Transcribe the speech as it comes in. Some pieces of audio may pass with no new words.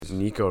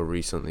Nico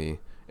recently.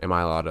 Am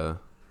I allowed to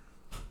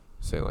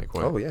say like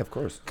what? Oh yeah, of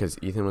course. Because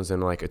Ethan was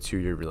in like a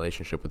 2-year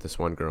relationship with this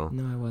one girl.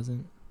 No, I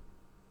wasn't.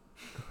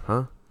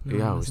 Huh? No,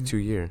 Yeah, I it was wasn't. 2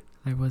 year.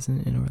 I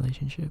wasn't in a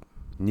relationship.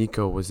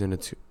 Nico was in a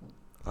two.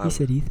 He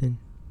said Ethan.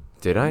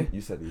 Did I? You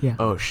said Yeah.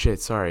 Oh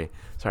shit! Sorry.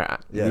 Yeah,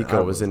 Nico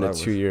I was in I a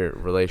 2-year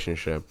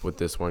relationship with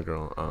this one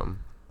girl.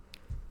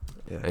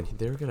 Yeah. And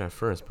they were good at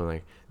first, but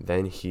like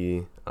then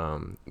she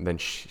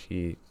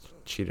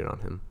cheated on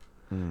him,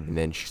 and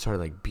then she started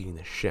like beating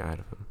the shit out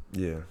of him.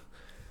 Yeah.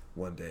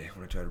 One day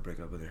when I tried to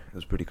break up with her, it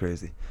was pretty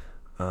crazy.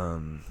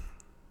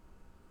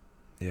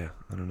 Yeah,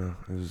 I don't know.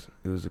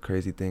 It was a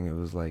crazy thing. It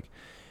was like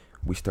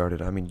we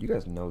started. I mean, you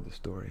guys know the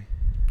story.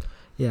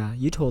 Yeah,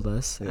 you told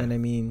us, Yeah. and I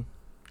mean,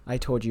 I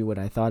told you what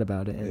I thought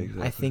about it, and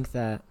Exactly. I think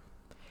that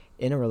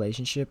in a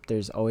relationship,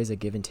 there's always a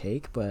give and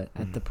take, but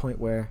at the point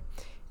where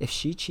if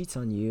she cheats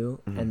on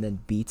you and then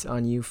beats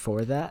on you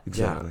for that,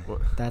 Exactly. Yeah,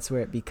 that's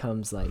where it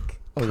becomes like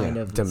Oh, kind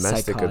yeah. of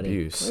domestic psychotic.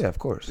 abuse. Oh, yeah, of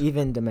course.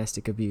 Even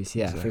domestic abuse,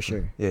 yeah, for Exactly.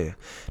 sure. Yeah.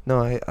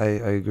 No, I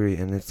agree,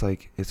 and it's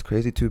like it's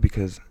crazy too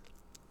because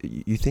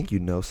you think you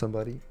know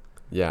somebody.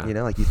 Yeah. You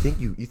know, like you think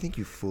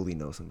you fully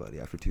know somebody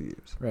after 2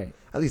 years. Right.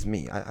 At least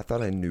me. I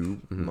thought I knew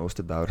Mhm. most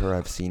about her.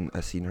 I've seen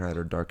her at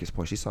her darkest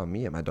point. She saw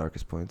me at my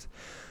darkest points.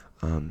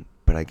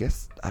 But I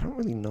guess I don't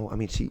really know. I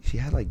mean, she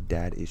had like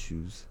dad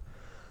issues.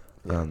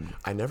 Yeah.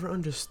 I never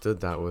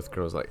understood that with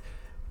girls. Like,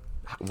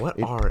 what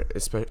It- are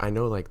especially? I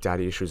know like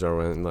daddy issues are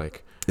when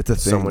like It's a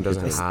thing. someone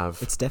doesn't It's- have.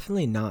 It's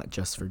definitely not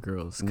just for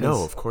girls. 'cause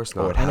No, of course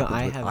Oh, not. it I know happens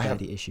I with- have I have-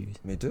 daddy issues.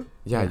 Me too.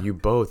 Yeah, Yeah. you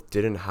both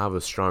didn't have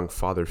a strong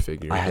father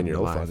figure I had in your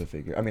no life. father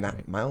figure. I mean,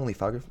 Right. my only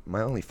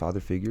father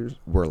figures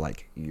were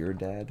like your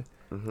dad,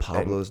 Mhm.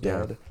 Pablo's And, yeah.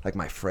 dad, like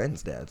my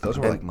friend's dad. Those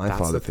were And like my that's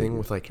father the thing figures.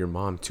 with like your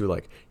mom too.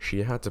 Like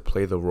she had to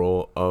play the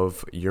role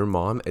of your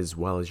mom as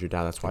well as your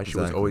dad. That's why she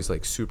was Exactly. always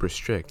like super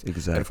strict.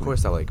 Exactly. And of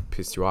course that like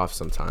pissed you off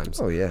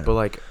sometimes. Oh yeah. But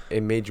like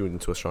it made you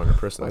into a stronger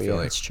person. Oh, I feel yeah.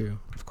 like. That's true.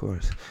 Of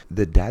course.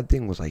 The dad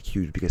thing was like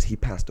huge because he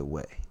passed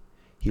away.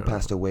 He Oh.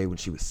 passed away when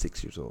she was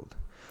 6 years old.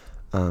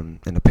 And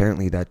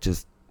apparently that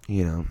just,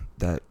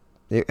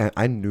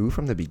 I knew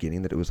from the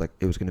beginning that it was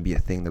going to be a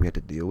thing that we had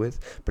to deal with,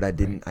 but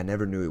I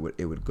never knew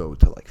it would go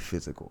to like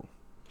physical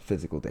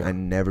thing. Yeah. I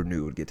never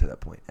knew it would get to that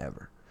point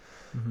ever.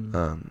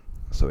 Mhm.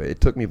 So it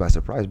took me by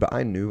surprise, but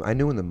I knew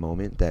in the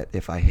moment that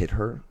if I hit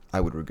her, I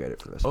would regret it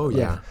for the rest Oh, of my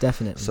yeah, life.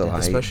 definitely. So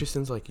definitely. Especially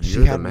since like she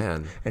you're the had me-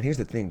 man. And here's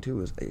the thing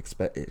too is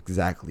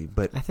exactly,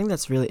 but I think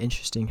that's really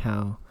interesting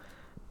how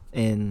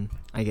in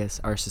I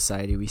guess our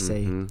society we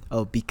say, Mhm.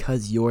 oh,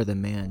 because you're the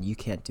man, you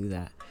can't do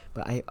that.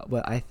 But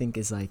what I think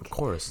is like Of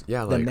course.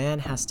 Yeah. the Like. man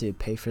has to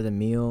pay for the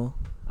meal,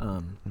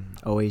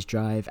 always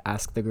drive,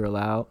 ask the girl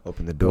out,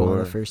 open the go door. on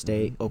the first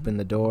date, open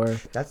the door.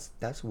 Those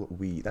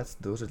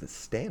are the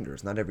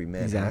standards. Not every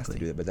man has Exactly. to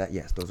do that, but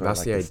those are That's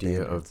like the the idea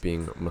standards. of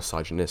being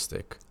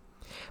misogynistic.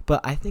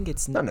 But I think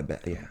it's Not in a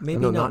bad, yeah.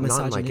 maybe no, not not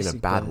misogynistic, like in a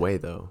bad but, way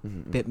though.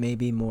 but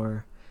maybe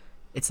more.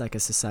 It's like a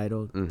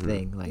societal Mhm.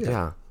 thing, like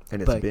Yeah.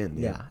 And it's but been,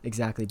 yeah,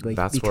 exactly. But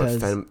That's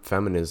because what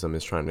feminism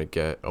is trying to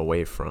get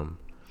away from.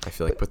 I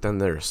feel like, but then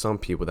there are some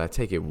people that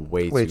take it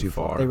way too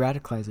far. they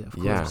radicalize it, of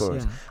course. Yeah. Of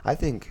course. Yeah. I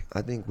think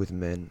with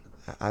men,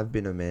 I've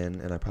been a man,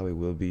 and I probably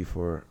will be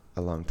for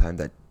a long time,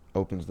 that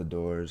opens the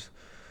doors,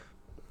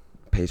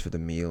 pays for the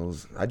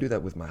meals. I do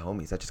that with my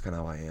homies. That's just kind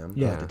of how I am. I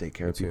Yeah, like to take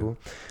care me of too. people.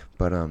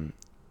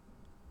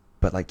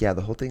 But like, yeah,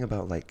 the whole thing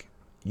about like,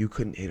 you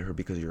couldn't hit her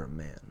because you're a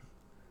man,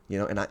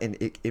 and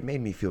it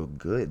made me feel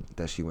good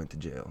that she went to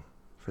jail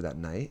for that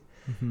night.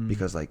 Mhm.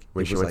 Because like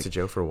Wait, it she was went like to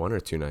jail for 1 or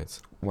 2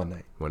 nights? one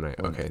night. One night.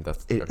 One Okay, night.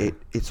 that's It, okay.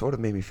 it sort of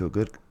made me feel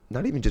good,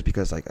 not even just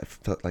because like I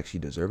felt like she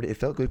deserved it. It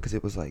felt good because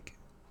it was like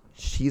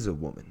she's a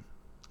woman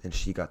and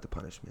she got the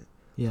punishment.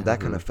 yeah. So that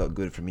kind Mhm. of felt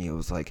good for me. It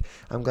was like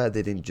I'm glad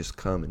they didn't just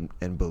come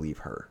and believe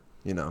her,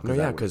 No, that yeah,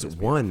 would've because pissed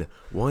me off.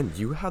 one,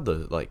 you had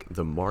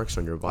the marks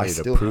on your I body to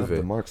still prove have it.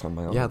 the marks on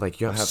my arm. Yeah,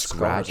 like you I have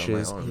scars on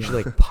my scratches. arm. She Yeah.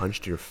 like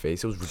punched your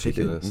face. It was She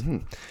did. ridiculous.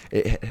 Mhm.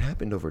 It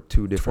happened over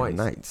 2 different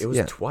Twice. nights. It was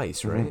yeah.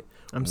 twice, Mhm. right?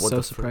 I'm What so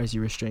the surprised you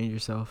restrained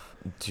yourself.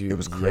 Dude, It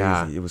was crazy.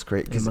 Yeah. It was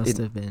great It because must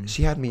have been.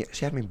 she had me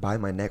by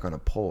my neck on a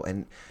pole,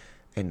 and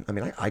I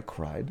mean I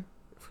cried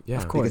Yeah.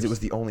 Of course. because it was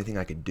the only thing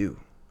I could do.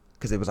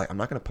 Because it was like I'm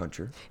not gonna punch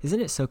her.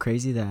 Isn't it so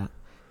crazy that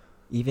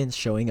even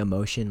showing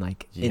emotion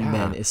like in Yeah,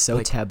 men is so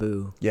like-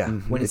 taboo Yeah,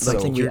 Mhm. when it's like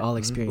something we you're- all Like,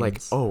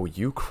 experience? oh,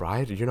 you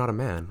cried? You're not a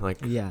man. Like,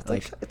 yeah,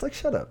 it's like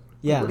shut up.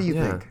 Yeah. What do you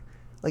Yeah. think?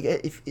 Like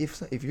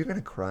if you're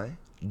gonna cry,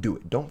 do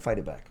it. Don't fight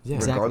it back. Yeah.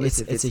 exactly. Regardless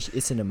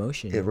It's an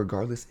emotion.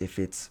 regardless if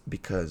it's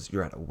because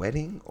you're at a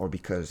wedding or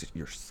because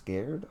you're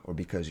scared or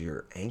because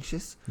you're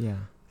anxious, yeah.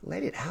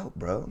 let it out,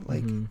 bro.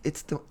 Like Mhm.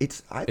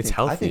 I think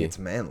healthy. it's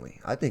manly.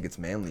 I think it's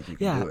manly if you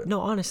can Yeah, do it.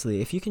 no,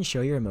 honestly, if you can show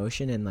your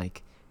emotion and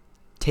like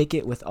take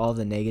it with all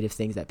the negative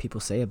things that people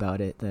say about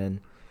it,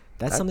 then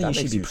that's something you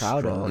should makes be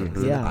proud strong. of.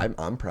 Mhm. Yeah.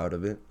 I'm proud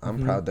of it. I'm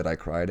Mhm. proud that I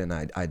cried and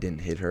I didn't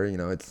hit her.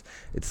 It's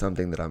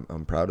something that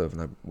I'm proud of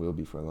and I will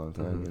be for a long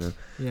time. Mhm.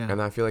 Yeah.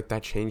 and I feel like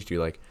that changed you.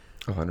 Like,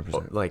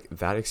 100%. like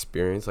that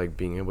experience, like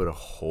being able to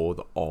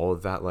hold all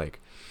of that, like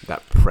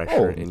that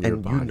pressure in your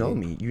and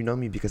body. you know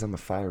me because I'm a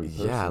fiery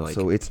person. Yeah, like,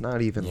 so it's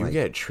not even you like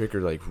get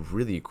triggered like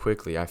really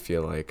quickly. I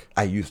feel like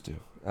I used to.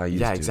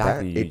 Yeah,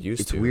 exactly, you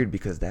used it's to. weird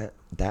because that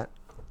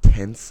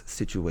tense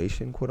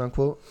situation, quote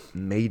unquote,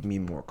 made me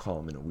more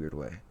calm in a weird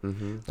way.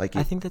 Like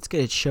I think that's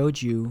good. It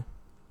showed you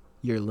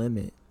your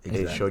limit.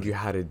 it showed you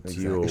how to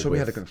deal. It showed me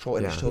how to with- control,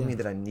 and yeah. it showed me Yeah.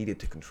 that I needed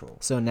to control.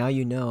 So now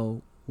you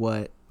know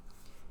what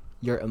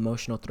your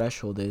emotional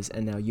threshold is,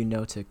 and now you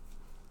know to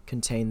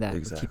contain that, or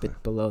keep Exactly.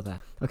 it below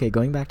that. Okay,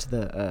 going back to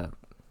the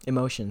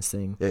emotions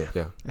thing.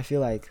 Yeah. I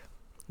feel like,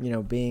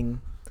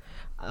 being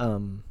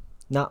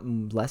not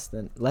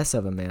less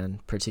of a man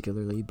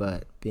particularly,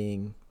 but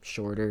being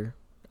shorter,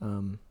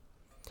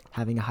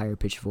 having a higher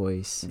pitched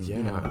voice,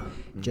 Yeah.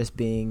 just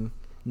being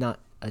not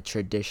a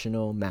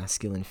traditional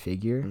masculine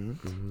figure.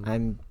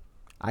 Mhm.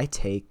 I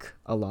take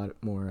a lot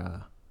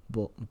more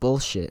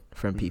bullshit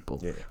from people.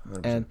 Yeah.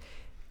 100%. And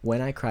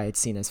when I cry, it's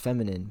seen as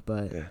feminine,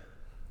 but yeah.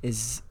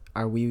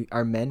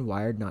 are men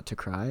wired not to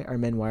cry? Are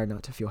men wired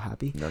not to feel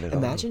happy? Not at all.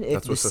 Imagine if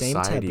That's the what same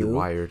society taboo.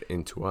 wired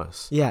into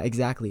us. Yeah,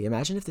 exactly.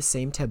 Imagine if the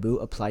same taboo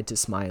applied to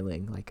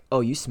smiling. Like,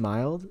 oh, you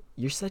smiled?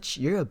 You're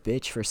a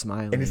bitch for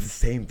smiling. And it's the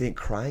same thing.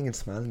 Crying and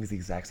smiling is the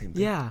exact same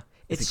thing. Yeah,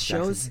 it It's the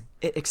exact shows same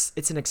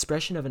it's an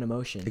expression of an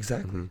emotion.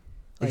 Exactly. Mhm.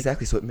 Like-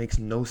 Exactly. So it makes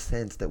no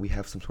sense that we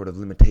have some sort of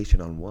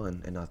limitation on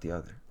one and not the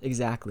other.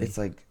 Exactly. It's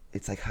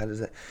like how does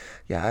that?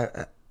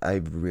 Yeah, I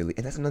really,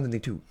 and that's another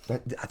thing too. I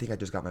think I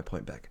just got my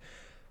point back.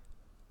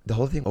 The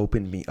whole thing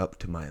opened me up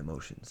to my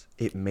emotions.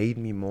 It made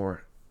me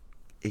more.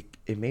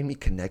 It made me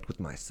connect with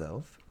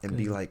myself and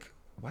be Good. like,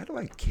 why do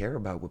I care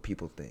about what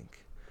people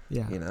think?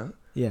 Yeah. You know,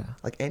 Yeah.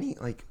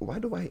 why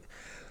do I?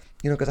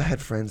 Because I had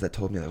friends that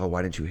told me like, oh,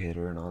 why didn't you hit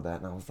her and all that,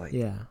 and I was like,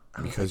 Yeah.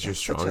 I was Because like, you're that's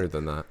such stronger a-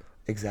 than that.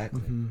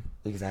 Exactly. Mhm.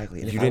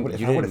 Exactly. And You if I didn't- would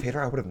you have didn't- hit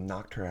her, I would have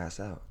knocked her ass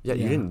out. Yeah,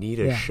 you Yeah. didn't need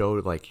to Yeah. show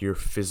like your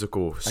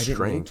physical I didn't need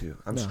strength. to.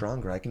 I'm No.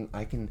 stronger. I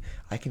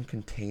can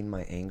contain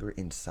my anger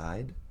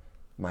inside,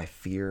 my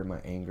fear, my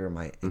anger,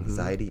 my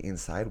anxiety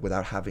inside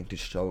without having to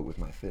show it with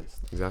my fist.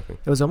 Exactly.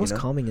 It was almost know?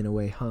 calming in a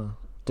way, huh?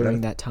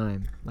 During that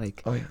time,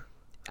 like Oh yeah.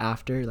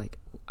 after, like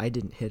I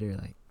didn't hit her,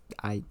 like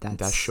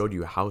That showed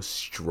you how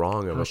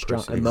strong of how a strong,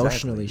 person.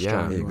 emotionally Yeah,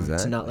 strong you are, to not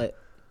exactly. let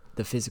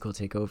the physical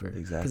take over. Because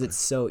Exactly. it's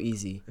so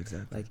easy.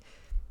 Exactly. Like,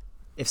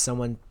 if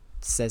someone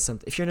says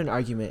something, if you're in an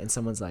argument and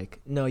someone's like,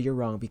 no, you're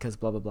wrong because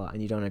blah blah blah,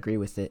 and you don't agree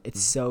with it, it's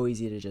so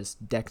easy to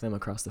just deck them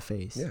across the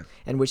face. Yeah.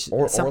 And which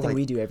Or is something like-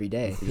 we do every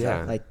day.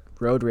 Yeah. Like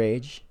road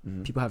rage,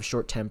 Mhm. people have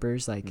short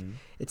tempers. Like, Mhm.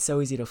 it's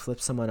so easy to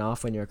flip someone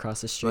off when you're across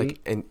the street. Like,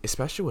 and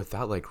especially with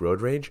that, like road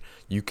rage,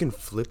 you can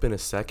flip in a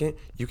second.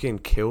 You can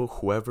kill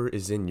whoever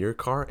is in your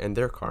car and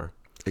their car.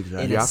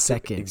 Exactly. In You a have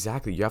second.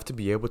 Exactly. You have to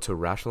be able to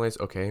rationalize.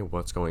 Okay,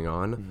 what's going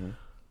on? Mhm.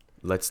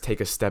 Let's take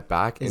a step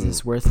back. Is and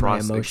this worth my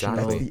process- emotional-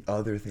 That's Exactly. the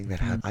other thing that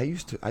happened. I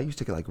used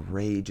to get like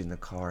rage in the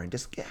car and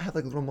just have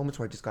like little moments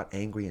where I just got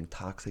angry and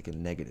toxic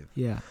and negative.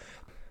 Yeah.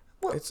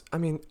 It's. I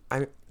mean,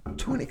 I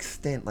To an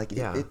extent, like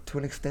Yeah. to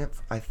an extent,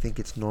 I think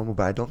it's normal,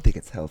 but I don't think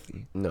it's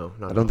healthy. no,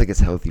 not I don't think it's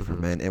healthy for Mhm.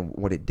 men. And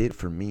what it did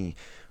for me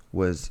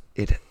was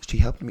she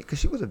helped me because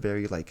she was a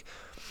very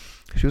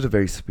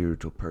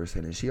spiritual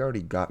person, and she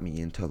already got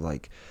me into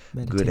like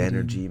good Meditating.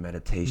 energy,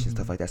 meditation, Mhm.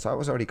 stuff like that. So I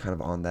was already kind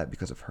of on that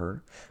because of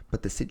her.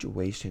 But the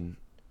situation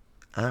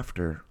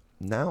after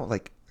now,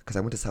 like, because I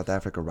went to South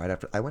Africa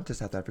I went to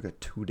South Africa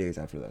 2 days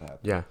after that happened.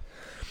 Yeah.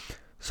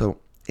 So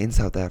in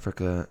South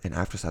Africa and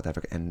after South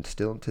Africa, and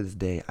still to this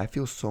day, I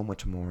feel so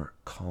much more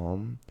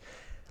calm.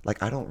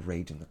 Like, I don't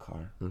rage in the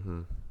car.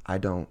 Mm-hmm. I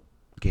don't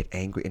get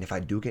angry. And if I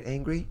do get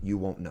angry, you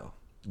won't know.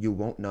 You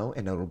won't know,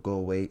 and it'll go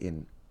away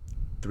in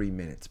 3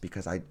 minutes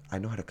because I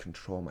know how to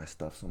control my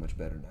stuff so much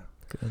better now.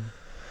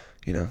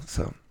 Good.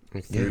 So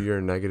Like, through Yeah.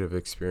 your negative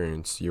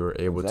experience, you were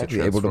able exactly,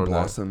 to able transform to that.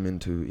 blossom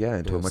into Yeah,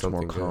 a much more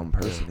something calm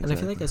good. person. Yeah. And I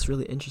feel like that's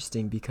really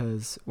interesting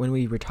because when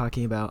we were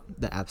talking about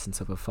the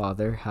absence of a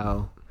father,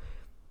 how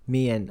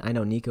me and I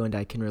know Nico and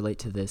I can relate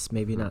to this,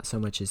 maybe Mhm. not so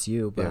much as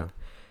you, but Yeah.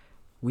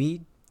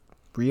 we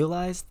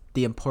realized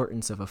the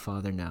importance of a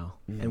father now.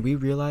 Mhm. And we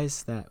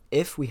realize that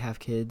if we have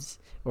kids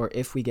or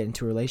if we get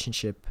into a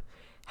relationship,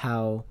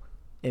 how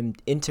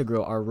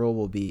integral our role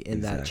will be in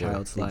that Exactly.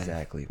 child's life.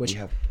 Exactly. Which, we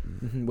have.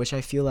 which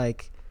I feel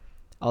like,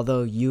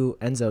 although you,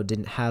 Enzo,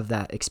 didn't have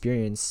that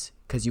experience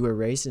because you were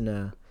raised in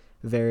a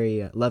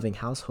very loving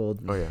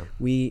household, Oh yeah.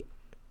 we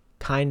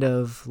kind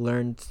of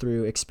learned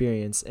through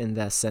experience in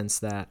the sense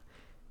that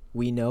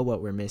we know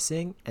what we're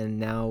missing and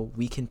now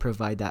we can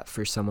provide that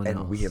for someone And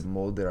else. we have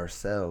molded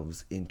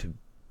ourselves into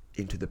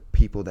the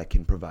people that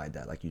can provide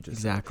that, like you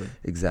just said. Exactly.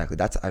 Exactly.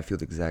 I feel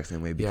the exact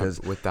same way because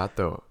Yeah. With that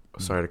though,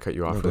 sorry to cut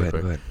you off No, go really ahead,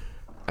 quick. go ahead.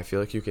 I feel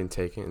like you can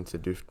take it into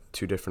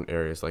two different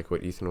areas, like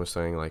what Ethan was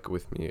saying, like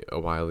with me a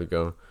while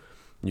ago.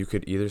 You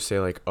could either say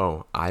like,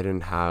 oh, I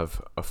didn't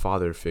have a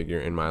father figure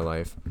in my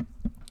life,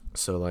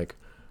 so like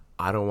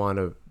I don't want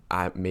to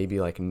maybe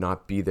like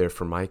not be there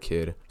for my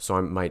kid, so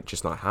I might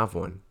just not have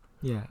one.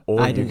 Yeah. Or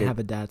I you didn't can- have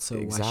a dad, so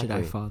why should I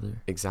Exactly.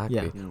 father? Exactly.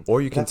 Yeah. Mm.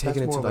 Or you can That- take it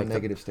that's into more of a like the-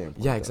 negative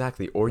standpoint. yeah, though.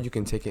 exactly. Or you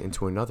can take it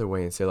into another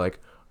way and say like,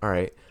 all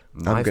right,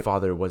 my go-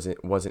 father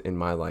wasn't in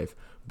my life,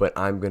 but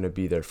I'm gonna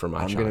be there for my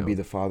I'm child. gonna be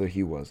the father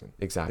he wasn't.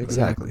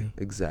 exactly.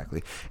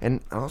 Exactly.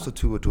 And also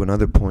to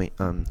another point,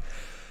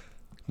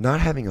 not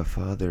having a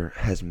father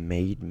has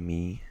made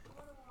me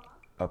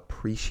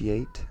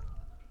appreciate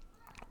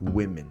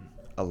women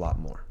a lot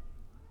more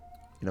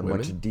in a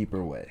much Women?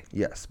 deeper way.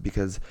 Yes,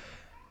 because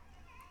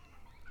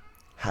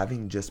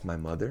having just my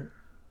mother,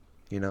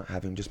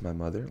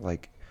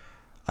 like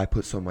I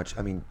put so much.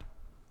 I mean,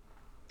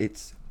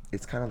 it's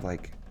kind of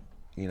like,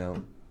 you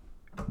know,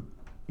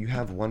 you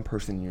have one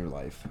person in your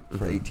life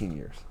for 18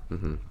 years,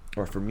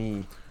 or for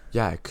me,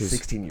 Yeah, because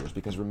 16 years,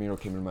 because Ramiro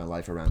came into my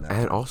life around that.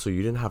 and time. also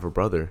you didn't have a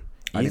brother.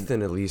 I didn't-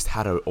 Ethan at least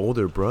had an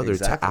older brother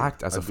Exactly. to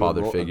act as a good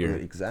father role- figure.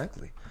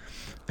 Exactly.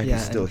 And yeah,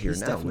 he's still here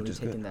he's now, definitely which is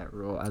taking good. that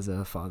role as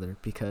a father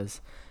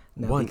because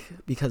now One-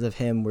 because of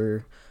him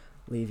we're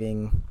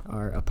leaving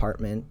our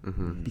apartment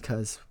Mm-hmm.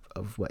 because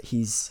of what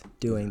he's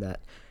doing that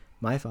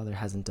my father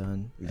hasn't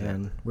done, Exactly.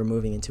 and we're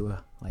moving into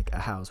a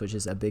house, which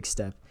is a big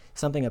step,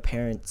 something the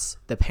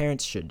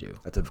parents should do.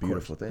 That's a of course.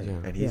 beautiful thing,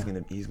 Yeah. and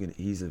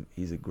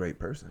he's a great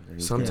person. And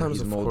he's Sometimes,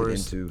 he's of molded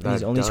course, into. that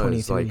He's only does,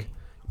 23. like,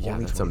 yeah,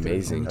 Only that's 23.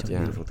 amazing. That's a Yeah.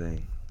 beautiful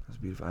thing. That's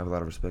beautiful. I have a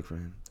lot of respect for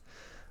him.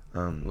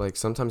 Like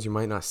sometimes you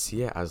might not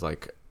see it as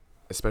like,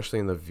 especially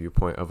in the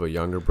viewpoint of a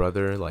younger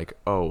brother, like,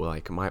 oh,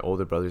 like my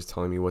older brother's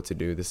telling me what to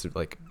do, this is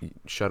like,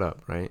 shut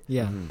up, right?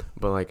 Yeah. Mhm.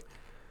 But like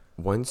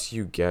once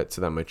you get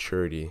to that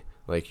maturity,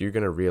 like you're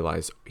gonna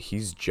realize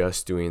he's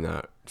just doing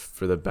that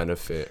for the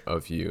benefit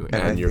of you And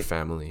and I your think-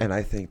 family. And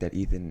I think that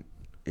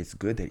it's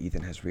good that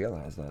Ethan has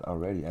realized that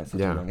already at such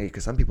Yeah. a young age.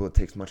 Because some people it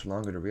takes much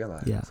longer to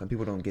realize. Yeah. Some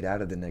people don't get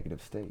out of the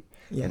negative state.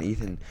 Yeah. And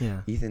Ethan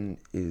Yeah.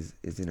 is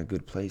in a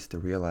good place to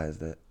realize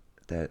that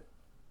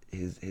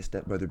his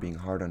stepbrother being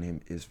hard on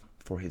him is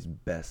for his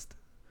best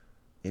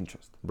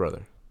interest.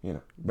 brother. You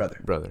know, brother.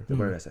 Brother. What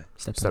did I say?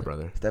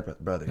 Stepbrother.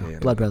 Brother. Yeah. Yeah.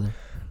 Blood brother.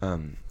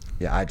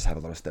 Yeah, I just have a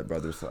lot of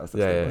stepbrothers, so I said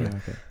Yeah,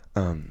 stepbrother. Yeah.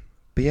 Okay.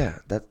 But yeah,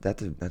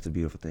 that's a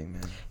beautiful thing,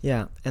 man.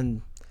 Yeah,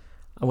 and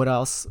what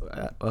else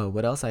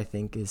I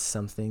think is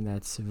something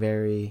that's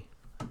very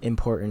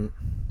important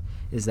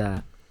is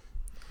that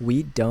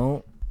we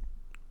don't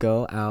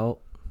go out,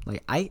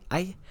 like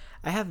I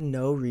have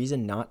no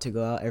reason not to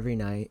go out every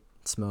night,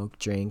 smoke,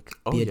 drink,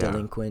 Oh, be a yeah.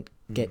 delinquent,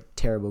 Mhm. get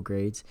terrible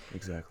grades,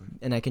 Exactly.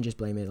 and I can just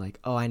blame it like,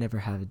 oh, I never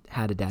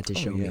had a dad to Oh,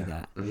 show me yeah.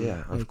 that.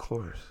 Yeah, of Like,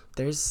 course.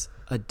 There's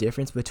a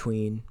difference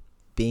between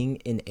being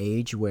in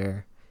age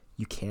where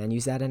you can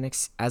use that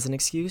as an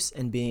excuse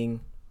and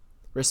being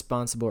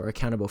responsible or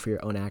accountable for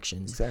your own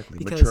actions. Exactly.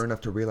 Because- Mature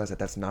enough to realize that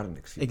that's not an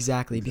excuse.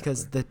 Exactly,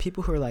 because the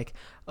people who are like,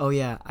 oh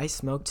yeah, I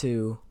smoke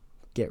to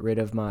get rid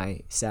of my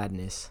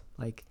sadness.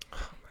 Like,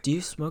 do you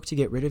smoke to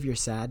get rid of your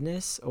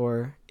sadness,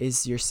 or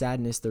is your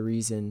sadness the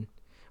reason,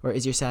 or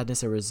is your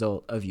sadness a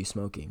result of you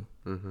smoking?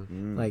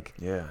 Mm-hmm. Like-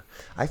 yeah,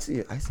 I see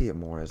it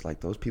more as like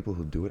those people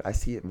who do it. I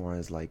see it more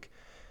as like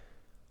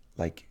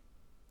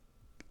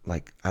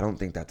I don't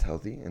think that's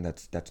healthy, and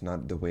that's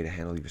not the way to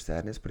handle your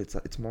sadness. But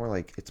it's more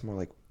like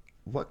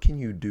what can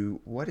you do?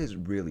 What is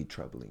really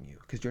troubling you?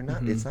 Because you're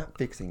not. Mhm. It's not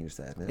fixing your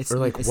sadness. It's- Or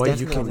like it's what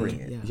you definitely-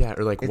 can, yeah.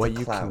 or like It's what a you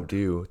can cloud.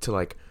 do to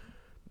like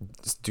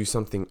do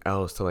something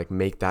else to like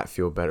make that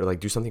feel better, like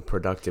do something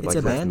productive. It's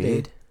like a with me.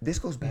 Band-Aid. This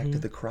goes back to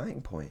Mhm. the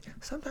crying point.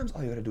 Sometimes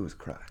all you gotta do is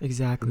cry.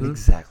 Exactly.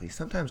 Exactly.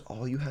 Sometimes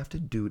all you have to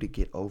do to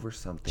get over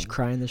something. Just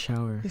cry in the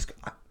shower.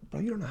 Bro,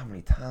 you don't know how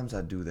many times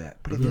I do that,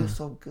 but it Yeah. feels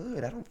so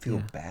good. I don't feel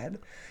Yeah. bad. And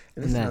this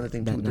And is that- another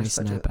thing that too. nice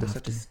nap There's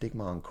such a after.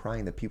 stigma on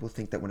crying that people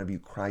think that whenever you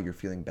cry, you're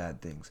feeling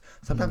bad things.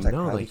 Sometimes I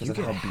No, cry like because you of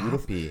get how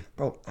beautiful. happy.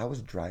 Bro, I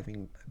was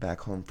driving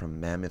back home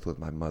from Mammoth with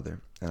my mother,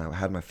 and I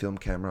had my film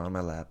camera on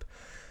my lap,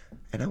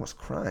 and I was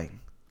crying,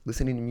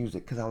 listening to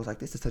music, because I was like,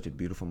 this is such a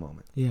beautiful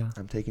moment. Yeah.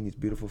 I'm taking these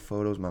beautiful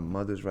photos. My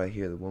mother's right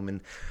here, the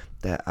woman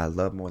that I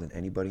love more than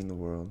anybody in the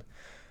world.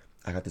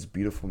 I got these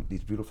beautiful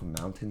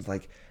mountains.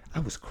 Like, I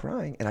was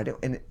crying, and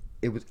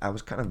I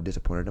was kind of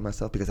disappointed in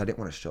myself because I didn't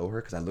want to show her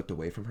because I looked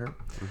away from her.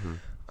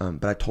 Mm-hmm.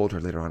 But I told her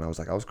later on, I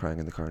was crying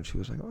in the car, and she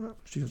was like, oh,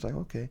 she was like,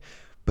 okay.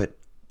 But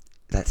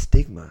that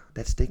stigma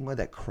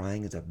that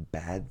crying is a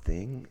bad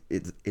thing,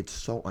 it's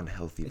so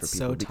unhealthy It's for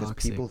people so because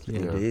toxic, people,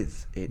 yeah. it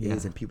is, Yeah.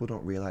 and people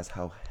don't realize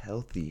how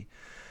healthy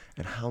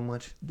and how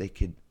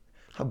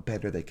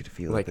better they could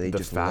feel Like if they the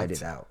just fact, let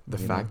it out. the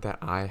you fact that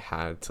I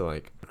had to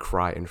like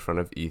cry in front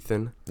of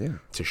Ethan know? Yeah.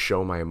 to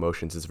show my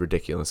emotions is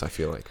ridiculous. I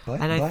feel like.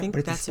 And I think but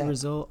it's that's a step.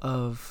 result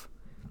of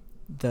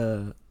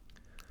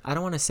I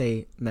don't want to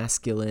say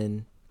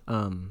masculine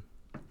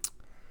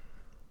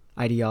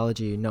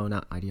ideology. No,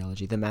 not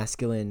ideology. The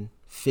masculine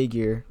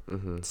figure,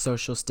 Mm-hmm.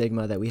 social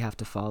stigma that we have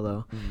to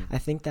follow. Mhm. I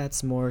think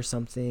that's more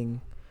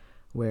something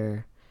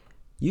where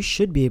you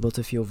should be able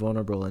to feel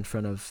vulnerable in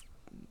front of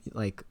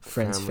like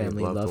friends,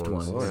 family, loved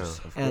ones. Of course,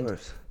 Yeah. of And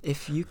course.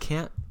 If you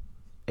can't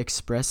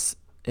express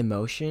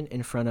emotion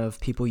in front of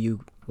people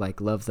you like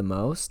love the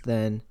most,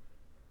 then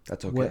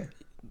That's okay. what-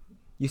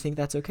 you think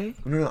that's okay?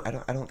 No,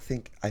 I don't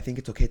think. I think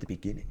it's okay at the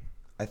beginning.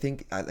 I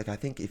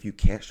think if you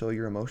can't show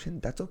your emotion,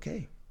 that's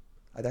okay.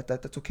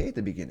 That's okay at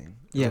the beginning.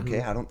 It's Yeah.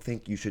 okay. I don't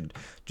think you should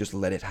just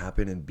let it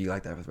happen and be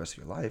like that for the rest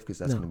of your life, because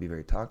that's No. going to be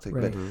very toxic.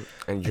 Right. But And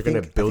I you're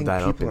gonna think- build I that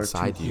think up people are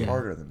inside too you.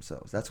 hard on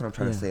themselves. That's what I'm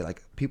trying to Yeah. say.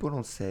 Like, people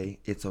don't say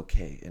it's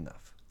okay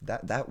enough.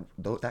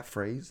 That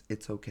phrase,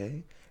 it's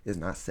okay, is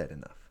not said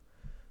enough.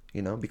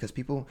 You know, because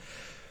people,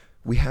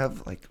 we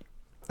have like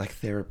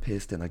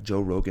therapists and like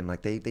Joe Rogan,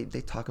 like they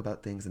talk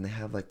about things and they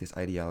have like this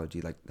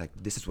ideology, like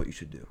this is what you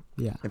should do.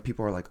 Yeah. And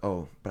people are like,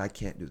 oh, but I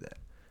can't do that,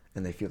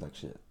 and they feel like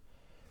shit.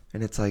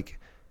 And it's like,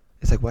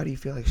 why do you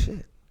feel like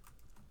shit?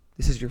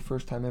 This is your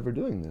first time ever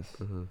doing this.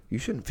 Mm-hmm. You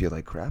shouldn't feel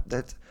like crap.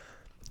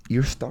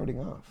 You're starting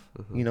off.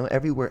 Mhm. You know,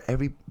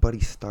 everybody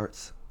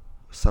starts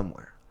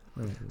somewhere.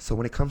 Right. So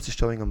when it comes to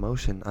showing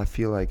emotion, I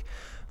feel like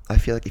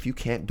if you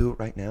can't do it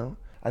right now,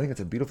 I think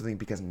it's a beautiful thing,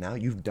 because now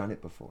you've done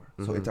it before.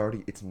 So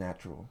Mhm. it's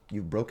natural.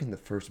 You've broken the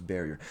first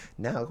barrier.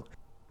 Now,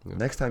 Yeah.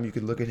 next time you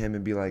could look at him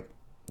and be like,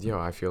 Yo,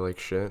 I feel like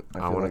shit. I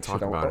feel want like to talk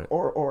shit. about it.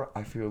 Or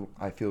I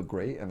feel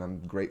great, and I'm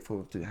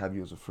grateful to have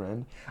you as a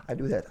friend. I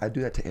do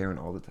that to Aaron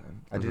all the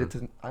time.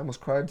 I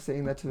almost cried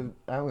saying that to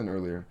Alan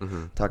earlier,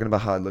 Mm-hmm. talking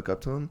about how I look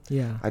up to him.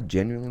 Yeah. I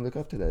genuinely look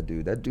up to that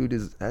dude. That dude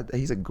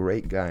he's a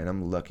great guy, and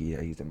I'm lucky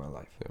that he's in my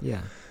life.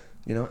 Yeah.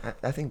 You know,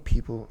 I think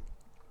people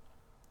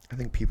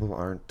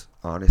aren't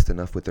honest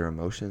enough with their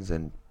emotions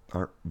and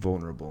aren't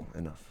vulnerable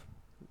enough.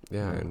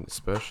 Yeah, Yeah. and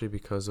especially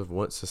because of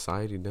what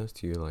society does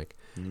to you. Like,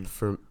 Mm.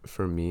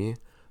 for me,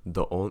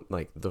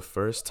 the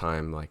first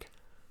time like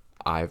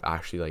I've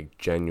actually like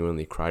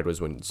genuinely cried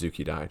was when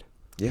Zuki died.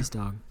 Yeah. His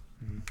dog.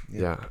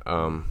 Yeah.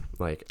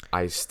 Like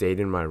I stayed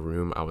in my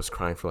room. I was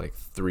crying for like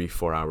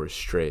 3-4 hours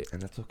straight. And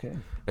that's okay.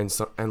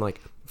 And like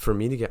for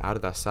me to get out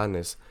of that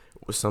sadness,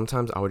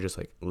 sometimes I would just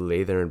like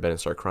lay there in bed and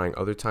start crying.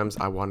 Other times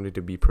I wanted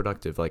to be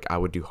productive. Like I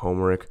would do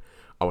homework.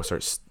 I would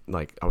start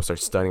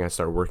studying. I'd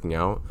start working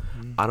out.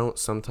 I don't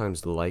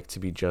sometimes like to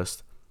be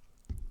just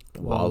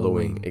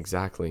wallowing.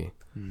 Exactly.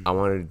 I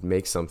wanted to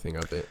make something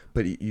of it.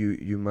 But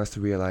you must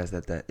realize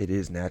that it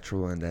is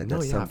natural, and that No,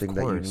 that's yeah, of something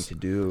that you need course. to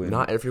do. And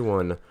Not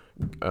everyone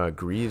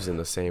grieves in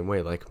the same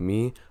way. Like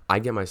me, I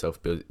get myself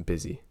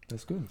busy.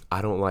 that's good.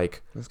 I don't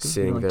like That's good. You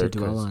sitting don't like there. to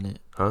dwell 'cause- on it.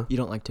 Huh? You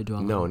don't like to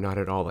dwell No, on it. not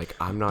at all. Like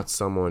I'm not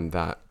someone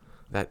that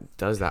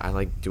does that. I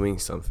like doing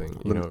something,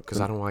 you Lem- know,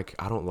 because I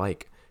don't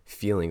like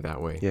feeling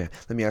that way. Yeah.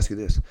 Let me ask you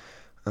this: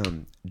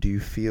 do you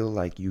feel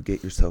like you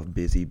get yourself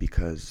busy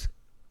because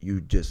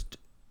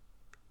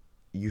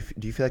do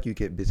you feel like you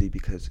get busy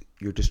because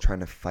you're just trying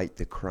to fight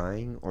the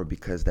crying, or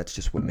because that's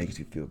just what makes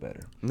you feel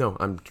better? No,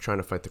 I'm trying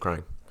to fight the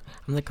crying.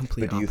 I'm the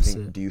complete But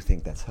opposite. do you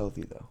think that's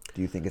healthy though?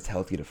 Do you think it's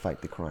healthy to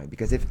fight the crying?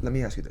 Because let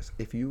me ask you this: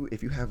 if you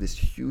have this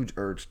huge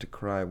urge to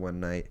cry one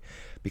night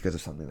because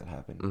of something that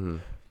happened, Mm-hmm.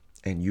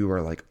 and you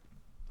are like,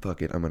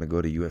 "Fuck it, I'm gonna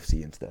go to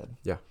UFC instead."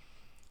 Yeah.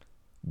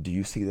 Do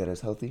you see that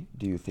as healthy?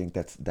 Do you think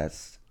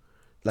that's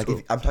like, So-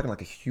 if I'm talking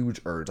like a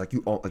huge urge, like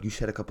you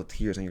shed a couple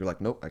tears and you're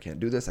like, "Nope, I can't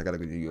do this. I gotta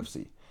go to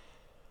UFC."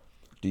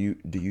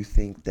 Do you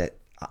think that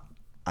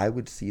I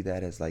would see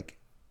that as like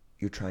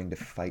you're trying to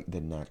fight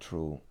the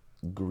natural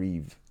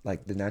grieve,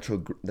 like the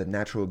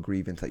natural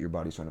grievance that your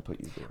body's trying to put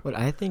you through? What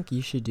I think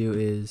you should do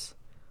is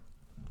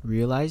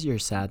realize your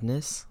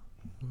sadness,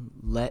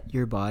 let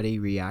your body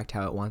react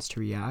how it wants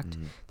to react.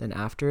 Mhm. Then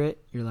after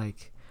it, you're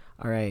like,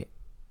 all right,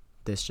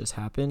 this just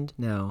happened.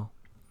 Now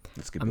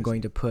Let's get I'm busy.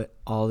 going to put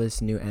all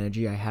this new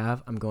energy I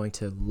have. I'm going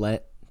to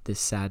let this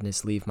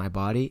sadness leave my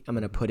body. I'm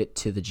going to put it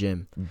to the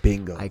gym.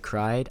 Bingo. I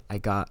cried. I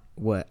got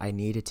what I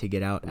needed to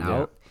get out.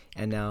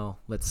 And now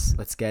let's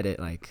get it.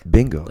 Like,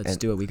 Bingo. let's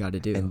do what we got to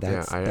do. and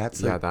that's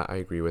that I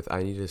agree with.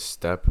 I need to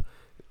stop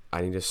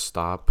You're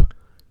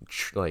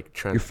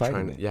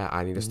fighting it. Yeah,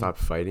 I need to stop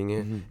fighting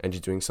it and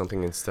just doing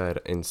something instead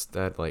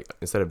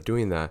of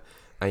doing that,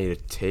 I need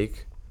to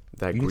take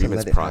that You need to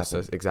grievance let it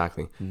process. happen.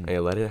 Exactly. Mhm. I need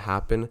to let it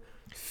happen,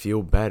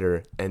 feel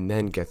better, and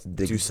then get to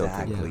do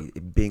something.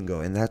 Exactly.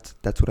 Bingo. And that's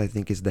what I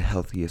think is the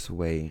healthiest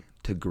way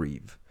to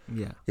grieve.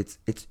 Yeah. It's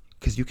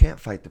because you can't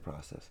fight the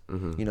process.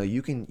 Mhm. You know,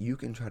 you can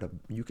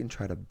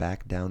try to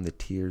back down the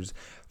tears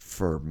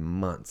for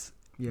months,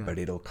 Yeah. but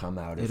it'll come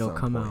out. It'll at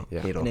some come point. out.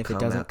 Yeah. It'll And if it come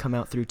doesn't out come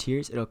out through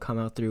tears, it'll come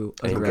out through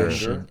Anger.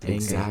 aggression, anger.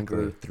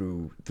 Exactly.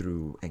 through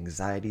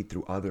anxiety,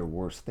 through other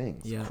worse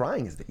things. Yeah.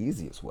 Crying is the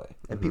easiest way,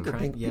 and Mhm. people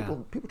Crying- think yeah.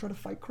 people try to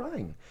fight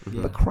crying,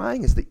 Yeah. but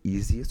crying is the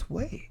easiest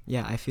way.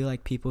 Yeah, I feel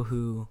like people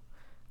who,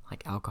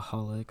 like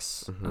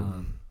alcoholics,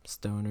 Mhm.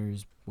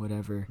 stoners,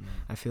 whatever,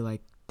 I feel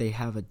like they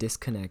have a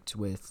disconnect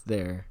with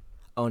their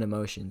own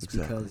emotions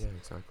Exactly. because Yeah,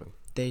 exactly.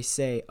 they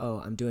say, oh,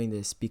 I'm doing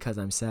this because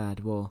I'm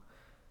sad. Well,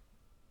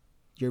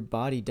 your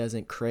body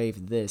doesn't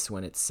crave this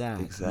when it's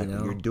sad. Exactly. You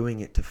know? You're doing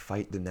it to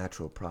fight the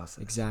natural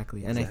process.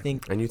 Exactly. And I Exactly.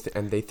 think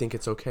And they think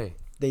it's okay.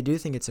 they do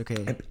think it's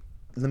okay. And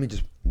let me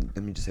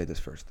just say this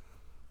first.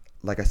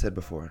 Like I said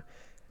before,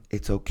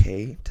 it's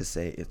okay to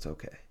say it's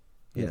okay.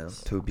 You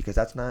Yes. know, because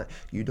that's not,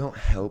 you don't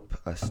help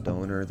a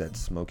stoner that's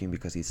smoking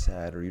because he's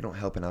sad, or you don't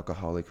help an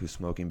alcoholic who's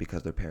smoking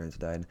because their parents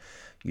died.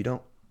 You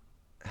don't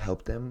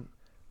help them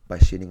by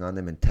shitting on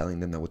them and telling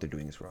them that what they're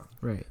doing is wrong.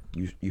 Right.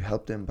 You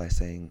help them by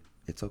saying,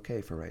 It's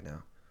okay for right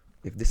now.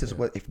 If this is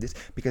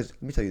because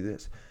let me tell you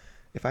this.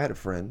 If I had a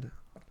friend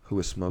who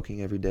was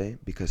smoking every day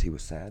because he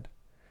was sad,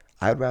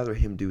 I'd rather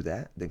him do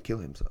that than kill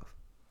himself.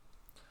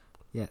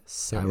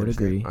 Yes, Yeah, I you would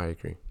understand? agree. I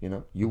agree. You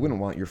know, you wouldn't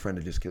want your friend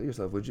to just kill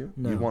yourself, would you?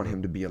 No. You'd want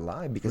him to be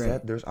alive because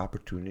Right. there's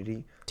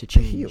opportunity To to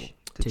change. heal.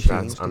 To change,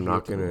 change. I'm to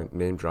not heal, to gonna grow.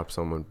 name drop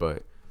someone,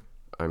 but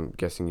I'm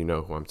guessing you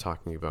know who I'm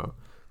talking about.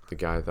 The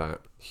guy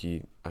that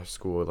he at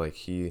school, like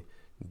he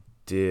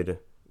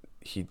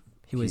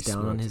was down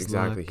on smoked. his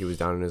exactly. luck. He was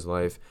down in his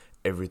life.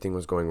 Everything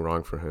was going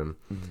wrong for him,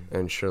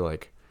 and sure,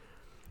 like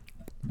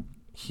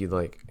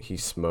he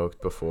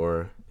smoked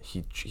before.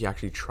 He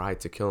actually tried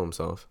to kill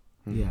himself.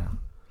 Yeah,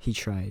 he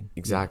tried.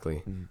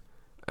 Exactly,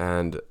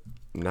 and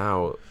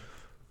now,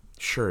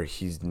 sure,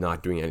 he's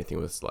not doing anything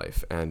with his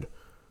life, and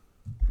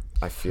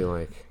I feel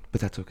like.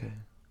 But that's okay.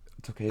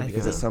 It's okay I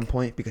because at think- some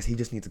point, because he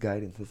just needs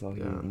guidance. That's all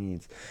Yeah. he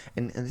needs.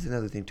 And this is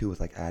another thing too with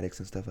like addicts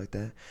and stuff like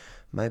that.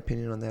 My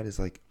opinion on that is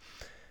like,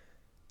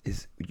 and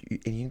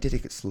you need to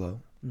take it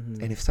slow.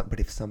 Mhm. And if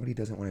somebody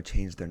doesn't want to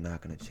change, they're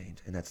not going to change,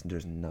 and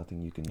there's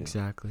nothing you can do.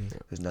 Exactly.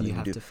 There's nothing You you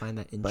have can do. to find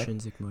that But-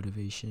 intrinsic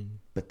motivation.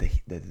 But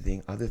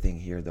the other thing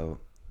here though,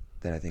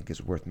 that I think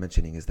is worth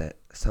mentioning is that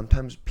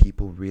sometimes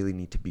people really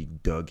need to be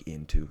dug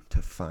into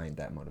to find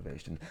that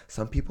motivation.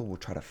 Some people will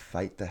try to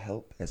fight the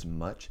help as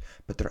much,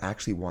 but they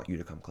actually want you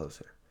to come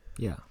closer.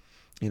 Yeah.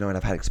 You know, and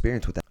I've had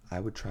experience with that. I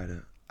would try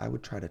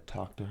to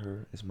talk to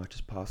her as much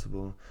as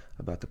possible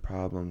about the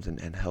problems and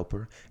help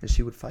her, and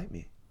she would fight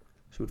me.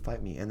 She would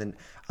fight me, and then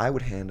I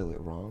would handle it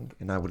wrong,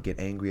 and I would get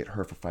angry at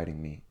her for fighting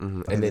me.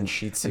 And then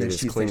she'd see it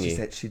as clingy.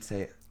 She'd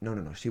say,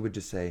 no. She would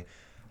just say,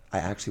 I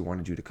actually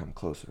wanted you to come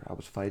closer. I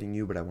was fighting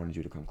you, but I wanted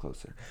you to come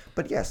closer.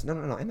 But yes, no.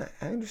 And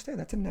I understand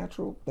that's a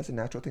natural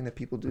thing that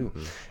people do.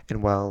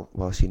 And while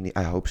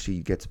I hope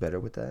she gets better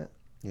with that,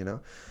 you know,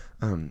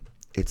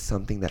 it's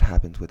something that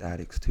happens with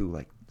addicts too.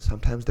 Like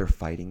sometimes they're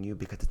fighting you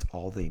because it's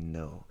all they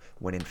know,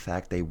 when in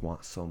fact they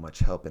want so much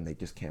help and they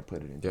just can't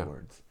put it into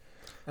words.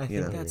 I You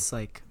think know? that's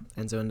like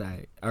Enzo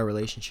and our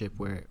relationship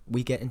where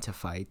we get into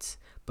fights,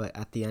 but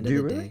at the end Do of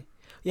you the really? day,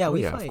 yeah,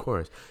 we yeah, fight. of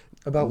course.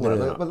 About No, what?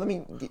 no, no. But let me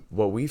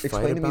What we explain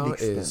fight to me the about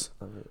extent is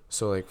of it.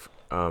 so like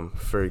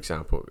for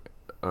example,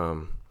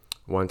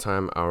 one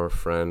time our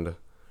friend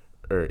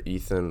or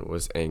Ethan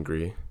was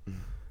angry.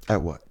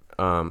 At what?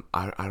 I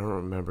don't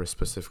remember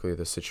specifically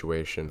the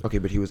situation. Okay,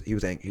 but he was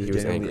angry. He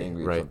was genuinely angry,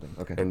 angry right? at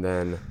something. Okay. And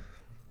then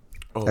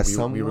At we were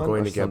someone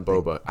going or to get something?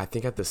 boba. I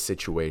think at the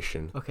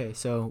situation. Okay,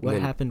 so what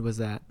then- happened was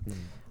that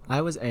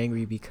I was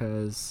angry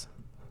because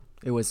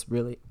it was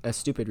really a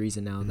stupid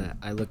reason now that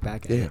I look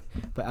back at Yeah. it.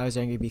 But I was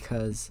angry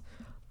because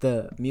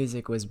the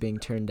music was being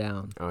turned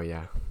down Oh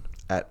yeah.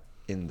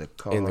 In the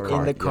car. In the car.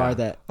 in the car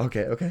yeah.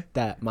 Okay.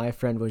 that my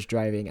friend was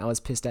driving. I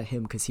was pissed at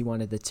him because he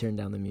wanted to turn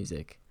down the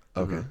music.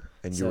 Okay. Mhm.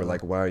 And you were So-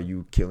 like, "Why are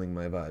you killing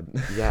my vibe?"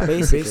 Yeah.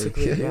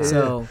 Basically, yeah.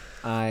 So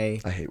I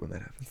I hate when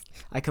that happens.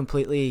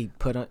 completely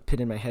put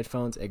in my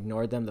headphones,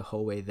 ignored them the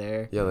whole way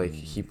there. Yeah, like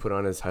he put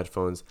on his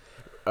headphones.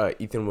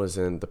 Ethan was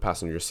in the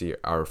passenger seat.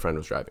 Our friend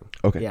was driving.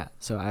 Okay. Yeah,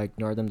 so I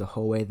ignored them the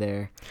whole way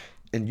there.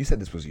 And you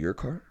said this was your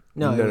car?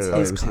 No, No, it was no, no,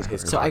 his it was car.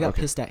 his So car. I got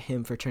Okay. pissed at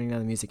him for turning down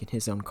the music in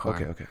his own car,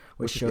 Okay.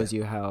 which shows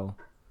you how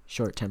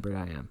short-tempered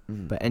I am.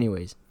 Mm. But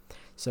anyways,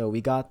 so we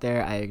got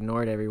there. I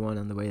ignored everyone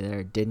on the way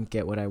there. Didn't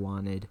get what I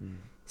wanted.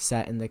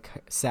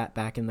 Sat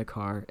back in the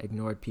car.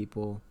 Ignored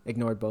people.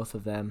 Ignored both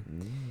of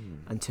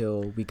them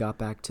until we got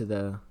back to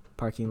the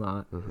parking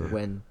lot Mhm.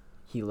 when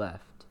he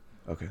left.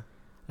 Okay.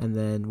 And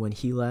then when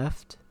he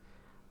left,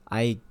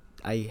 I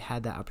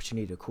had that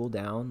opportunity to cool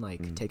down,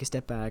 like take a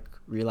step back,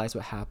 realize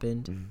what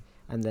happened,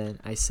 and then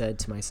I said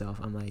to myself,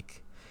 I'm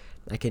like,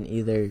 I can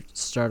either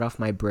start off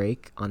my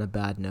break on a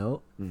bad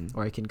note,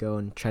 or I can go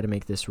and try to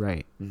make this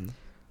right.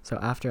 So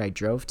after I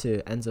drove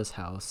to Enzo's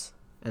house,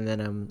 and then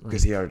I'm like,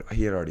 Because he had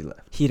already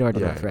left. he'd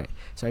already Yeah, left, yeah. right?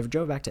 So I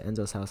drove back to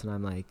Enzo's house, and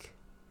I'm like,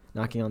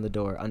 knocking on the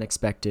door,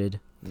 unexpected.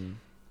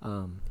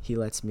 He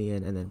lets me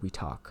in, and then we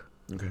talk.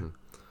 Okay. Mhm.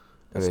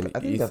 And then I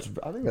think that's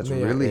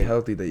Yeah, really and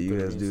healthy that you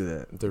the guys do reason-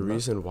 that. The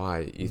reason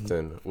why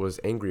Ethan was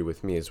angry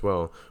with me as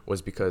well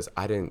was because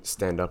I didn't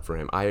stand up for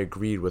him. I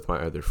agreed with my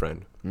other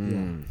friend,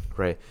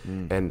 right?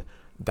 And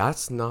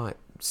that's not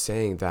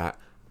saying that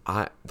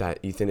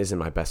Ethan isn't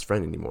my best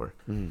friend anymore.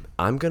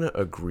 I'm gonna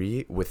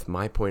agree with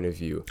my point of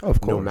view,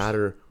 Of no course.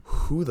 matter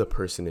who the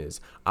person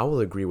is. I will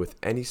agree with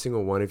any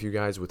single one of you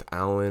guys, with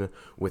Alan,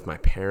 with my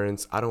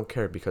parents. I don't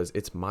care because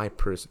it's my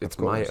it's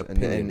my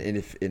opinion.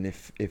 And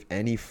if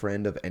any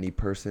friend of any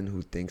person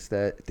who thinks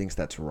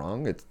that's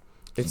wrong,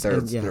 It's-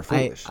 they're Yeah,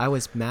 foolish. I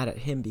was mad at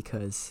him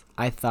because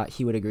I thought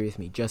he would agree with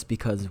me just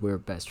because we're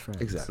best friends.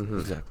 Exactly. Mhm.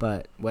 Exactly.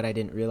 But what I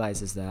didn't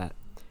realize is that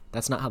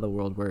that's not how the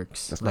world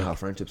works. That's Like, not how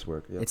friendships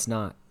work. Yeah. it's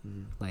not.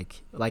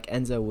 Like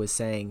Enzo was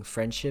saying,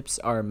 friendships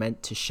are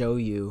meant to show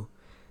you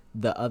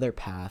the other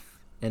path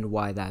and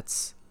why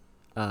that's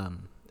the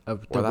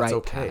that's right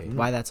okay. path.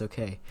 Why that's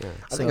okay. Yeah.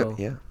 I So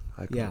think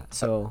I agree. yeah,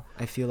 so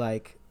I feel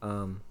like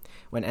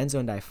when Enzo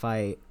and I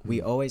fight,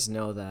 we always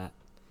know that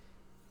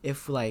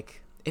if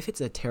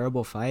it's a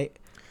terrible fight,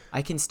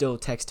 I can still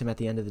text him at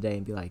the end of the day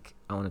and be like,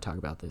 I want to talk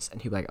about this,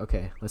 and he'll be like,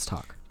 okay, let's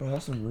talk. Bro,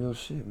 that's some real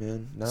shit,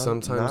 man.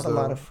 Sometimes, not a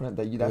lot though, of friends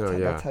that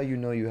that's how you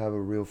know you have a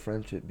real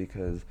friendship,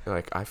 because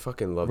Like, I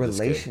fucking love this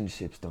kid.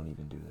 relationships don't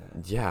even do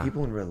that. Yeah.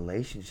 People in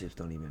relationships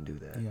don't even do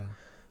that. Yeah.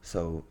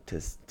 So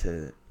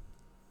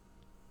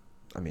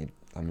I mean,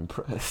 I'm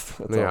impressed.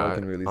 That's Yeah, all I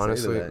can really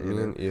honestly, say to that.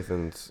 me and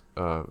Ethan's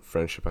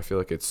friendship, I feel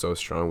like it's so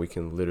strong. We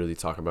can literally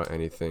talk about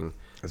anything.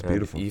 That's And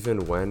beautiful.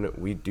 even when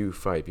we do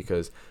fight,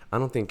 because I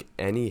don't think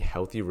any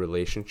healthy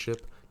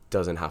relationship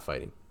doesn't have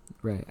fighting.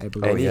 Right. I Oh,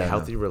 believe. Any yeah,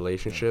 healthy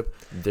relationship,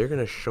 they're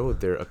gonna show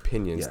their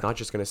opinions, Yeah. not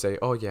just gonna say,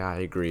 "Oh yeah, I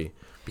agree,"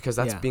 because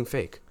that's Yeah. being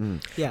fake.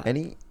 Yeah.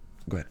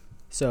 Go ahead.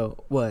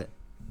 So what?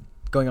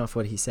 Going off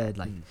what he said,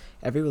 like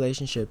every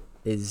relationship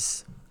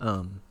is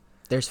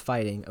there's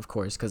fighting, of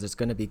course, because it's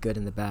gonna be good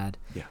and the bad.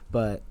 Yeah.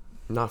 But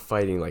Not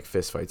fighting like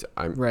fist fights.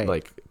 I'm Right.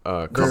 like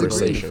Disagreements,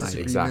 conversations. disagreements,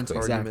 Exactly.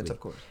 Exactly. Of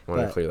course. I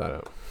want to But- clear that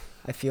out.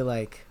 I feel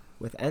like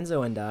with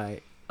Enzo and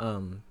I,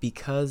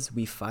 because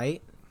we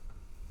fight,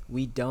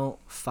 we don't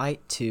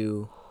fight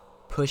to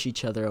push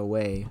each other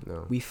away.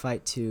 No. We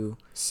fight to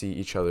See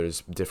each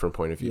other's different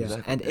point of views. yeah.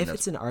 Exactly. And And if that's-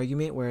 it's an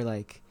argument where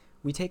like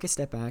we take a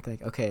step back,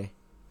 like okay,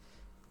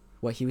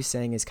 what he was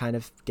saying is kind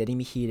of getting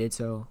me heated,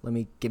 so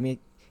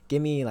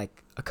give me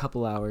like a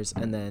couple hours,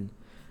 and then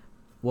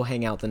we'll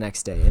hang out the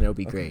next day, and it'll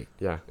be Okay. great.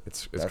 Yeah,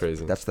 it's That's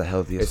crazy. That's the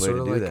healthiest It's way sort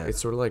to of do like that. it's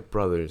sort of like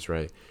brothers,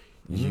 right?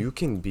 Mhm. You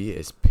can be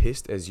as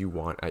pissed as you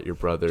want at your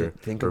brother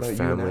Think or about you and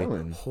family.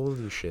 Alan.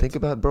 Holy shit! Think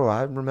about, bro,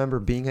 I remember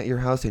being at your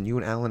house and you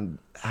and Alan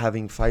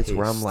having fights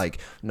where I'm Pissed. like,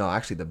 no,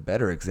 actually the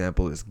better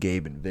example is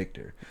Gabe and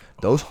Victor.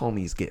 Those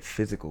homies get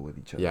physical with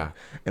each other. Yeah.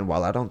 And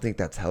while I don't think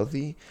that's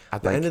healthy,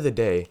 At the like, end of the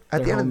day, at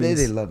the They're end of the day,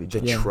 they homies. love each the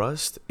other. Yeah.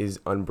 trust is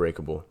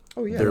unbreakable.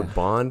 Oh, yeah. Their Yeah.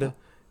 bond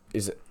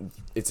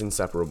it's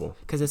inseparable.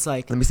 Because it's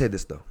like Let me say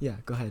this, though. yeah,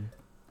 go ahead.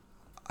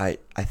 I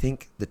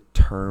think the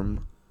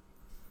term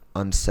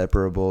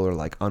unseparable or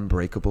like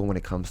unbreakable when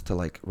it comes to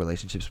like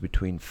relationships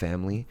between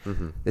family,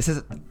 Mm-hmm. this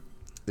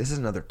is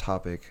another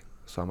topic,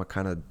 so I'm gonna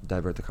kind of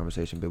divert the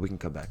conversation, but we can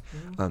come back.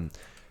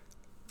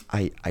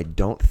 I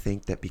don't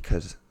think that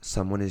because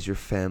someone is your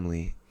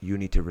family, you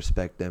need to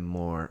respect them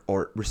more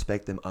or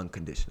respect them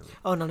unconditionally.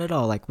 Oh, not at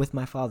all. Like with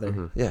my father.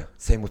 Mm-hmm. Yeah,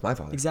 same with my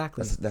father.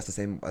 Exactly. That's the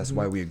same. That's Mhm.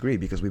 why we agree,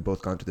 because we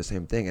both gone through the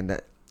same thing,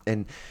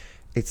 and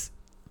it's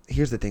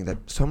here's the thing that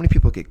so many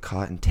people get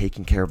caught in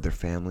taking care of their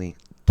family,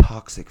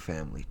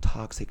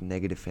 toxic,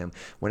 negative family.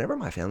 Whenever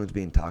my family's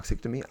being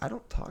toxic to me, I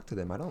don't talk to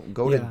them. I don't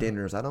go to Yeah.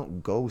 dinners. I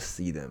don't go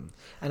see them.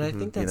 And I Mhm.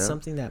 think You that's know?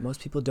 something that most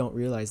people don't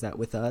realize, that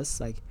with us,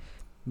 like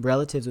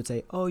relatives would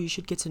say, "Oh, you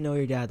should get to know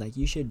your dad. Like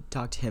you should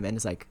talk to him." And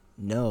it's like,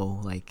 no,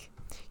 like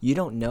you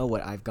don't know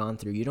what I've gone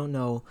through. You don't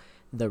know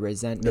the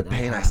resentment, The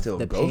pain I have, still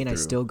the go pain I through.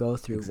 still go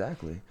through,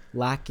 Exactly.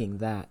 lacking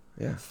that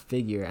Yeah.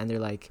 figure. And they're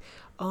like,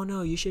 "Oh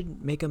no, you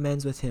should make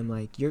amends with him.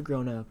 Like you're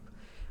grown up."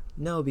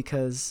 No,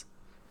 because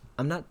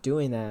I'm not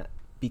doing that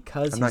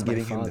because I'm he's not my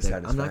giving him the father.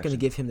 I'm not going to satisfaction.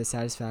 give him the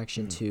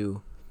satisfaction Mm.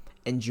 to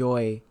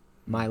enjoy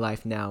my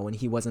life now when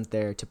he wasn't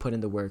there to put in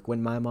the work,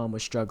 when my mom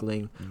was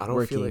struggling I don't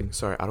working.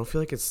 I don't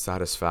feel like it's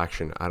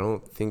satisfaction. I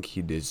don't think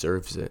he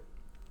deserves it.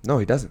 No,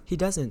 he doesn't. He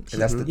doesn't.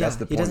 And that's he, the yeah, that's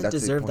the he point. doesn't That's the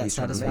deserve point that he's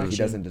trying to make. satisfaction He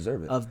doesn't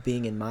deserve it. of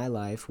being in my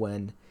life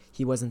when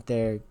he wasn't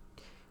there,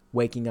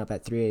 waking up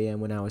at 3 a.m.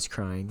 when I was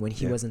crying, when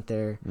he Yeah. wasn't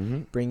there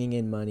Mm-hmm. bringing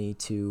in money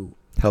to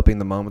Helping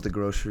the mom with the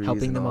groceries,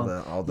 Helping and the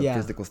all mom. the Yeah.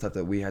 physical stuff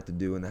that we had to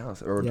do in the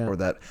house, or Yeah. or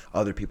that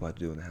other people had to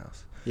do in the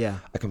house. yeah.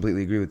 I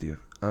completely agree with you.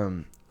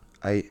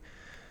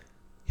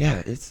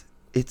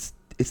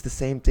 It's the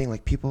same thing.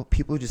 Like people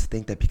just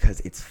think that because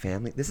it's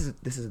family. This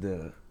is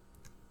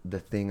the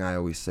thing I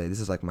always say. This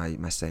is like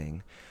my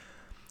saying.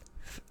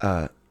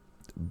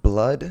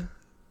 Blood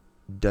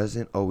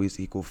doesn't always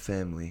equal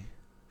family.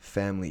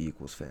 Family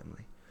equals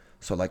family.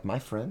 So like my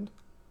friend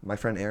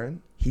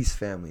Aaron, he's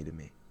family to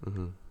me,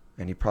 Mm-hmm.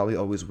 and he probably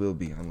always will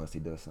be unless he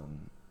does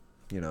something,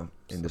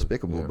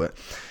 indespicable. Yeah. But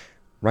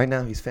right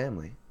now he's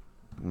family.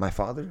 My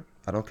father,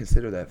 I don't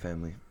consider that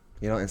family.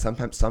 And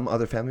sometimes some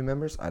other family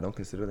members, I don't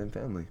consider them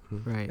family.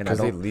 Right. And I Because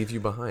they don't- leave you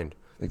behind.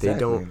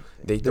 Exactly.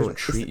 They There's- don't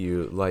treat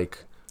you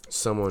like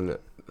someone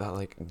that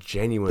like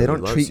genuinely They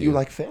don't loves treat you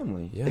like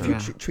family. Yeah. If you're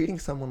Yeah. treating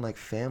someone like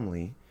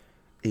family,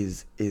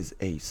 is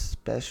a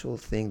special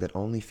thing that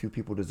only few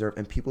people deserve.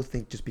 And people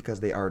think just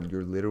because they are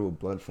your literal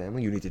blood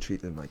family, you need to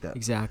treat them like that.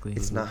 Exactly.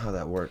 It's not how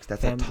that works.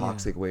 That's Fam- a yeah.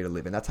 toxic way to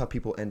live, and that's how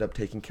people end up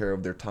taking care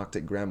of their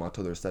toxic grandma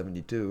till they're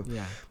 72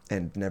 Yeah.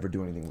 and never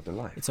do anything with their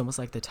life. It's almost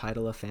like the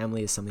title of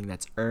family is something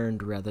that's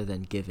earned rather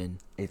than given.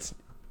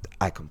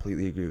 I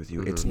completely agree with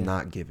you. It's Mhm. Yeah.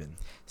 not given.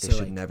 So, It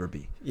should like, never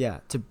be. Yeah,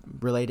 to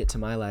relate it to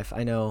my life,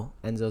 I know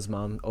Enzo's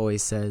mom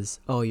always says,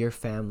 "Oh, you're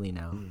family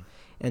now." Mm.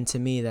 And to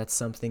me, that's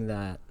something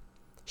that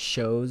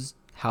shows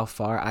how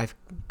far I've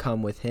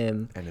come with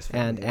him And his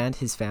and family. and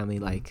his family.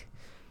 Mhm. Like,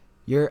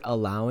 you're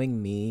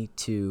allowing me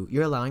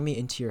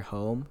into your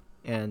home,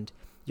 and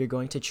you're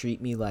going to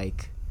treat me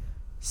like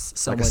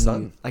someone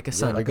son. like a Yeah,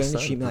 son. like a You're going to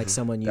son. treat me like Mhm.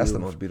 someone That's the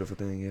most beautiful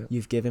thing. Yeah.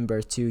 you've given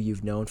birth to,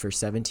 you've known for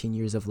 17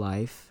 years of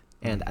life,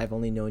 and Mhm. I've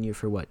only known you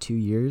for 2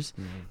 years.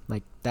 Mhm.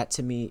 Like, that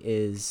to me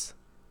is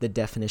the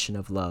definition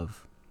of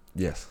love.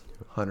 Yes,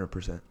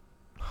 100%.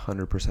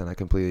 100%. I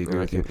completely agree And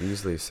I with you. can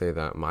easily say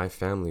that my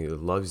family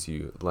loves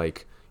you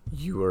like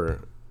you are,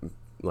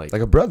 like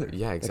Like a brother.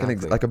 Yeah, exactly.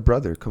 Like a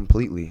brother,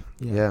 completely.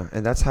 Yeah. Yeah.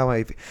 And that's how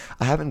I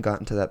haven't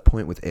gotten to that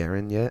point with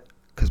Aaron yet,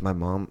 because my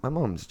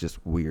mom's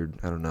just weird.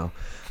 I don't know.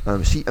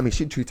 She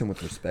treats him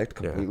with respect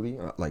completely,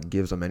 like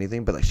gives him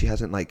anything, but like she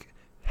hasn't like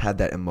had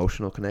that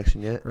emotional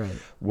connection yet. Right.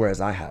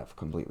 Whereas I have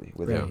completely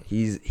with him. Right.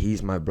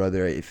 He's my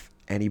brother. If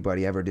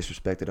anybody ever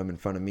disrespected him in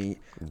front of me,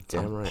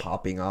 Damn I'm right.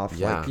 popping off.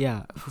 Yeah. Like,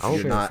 Yeah, I will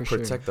for sure, not for sure.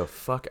 protect the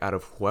fuck out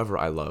of whoever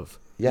I love.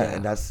 yeah, Yeah,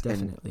 and that's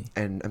definitely.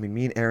 And I mean,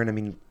 me and Aaron, I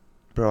mean,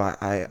 bro,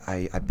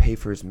 I pay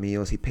for his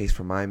meals. He pays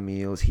for my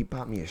meals. He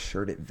bought me a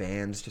shirt at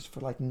Vans just for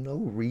like no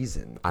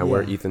reason. I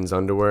wear Yeah. Ethan's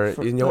underwear.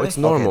 For- You know, it's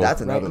Okay, normal.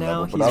 that's Right another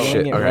now, level. he's but I wearing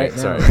Shit. it All right, right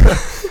sorry.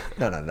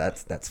 now. No,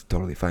 that's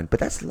totally fine. But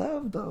that's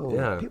love, though.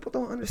 Yeah. People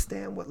don't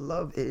understand what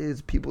love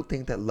is. People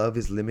think that love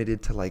is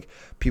limited to like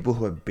people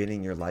who have been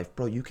in your life,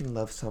 bro. You can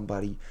love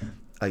somebody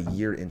a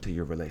year into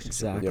your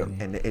relationship, with them,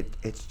 Exactly. and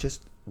it's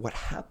just what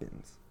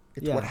happens.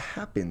 It's Yeah. what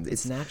happens.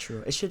 It's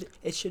natural.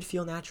 It should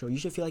feel natural. You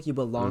should feel like you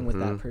belong with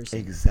that person.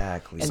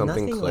 exactly. And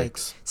Something nothing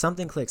clicks. like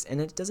something clicks, and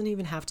it doesn't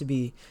even have to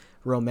be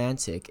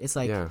romantic. It's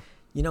like, Yeah.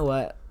 you know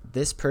what?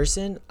 This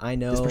person, I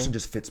know. This person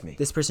just fits me.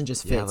 This person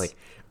just fits. Yeah, like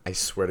I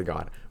swear to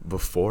God,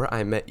 before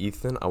I met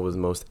Ethan, I was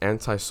the most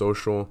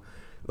antisocial.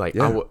 Like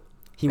Yeah.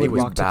 he it would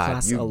was walk to bad.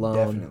 class You've alone.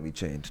 definitely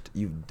changed.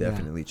 You've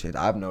definitely changed.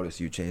 I've noticed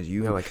you change.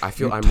 You, Yeah, like, I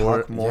feel you I'm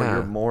talk more- yeah.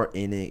 You're more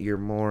in it. You're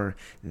more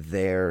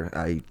there.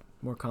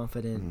 More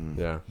confident.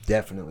 Yeah.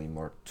 Definitely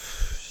more.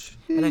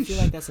 And I feel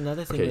like that's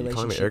another thing Okay, you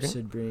calling me relationships arrogant?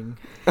 should bring.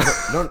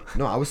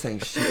 No. I was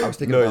saying. I was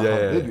thinking No, about yeah, how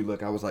yeah, good yeah. you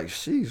look. I was like,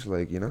 sheesh,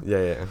 like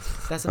Yeah.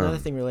 That's another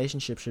thing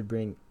relationships should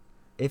bring.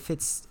 If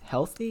it's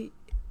healthy,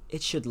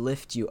 it should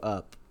lift you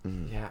up.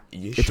 Yeah.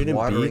 You It's shouldn't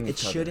watering be. It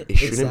each other. shouldn't- It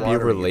shouldn't be a Watering,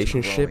 it's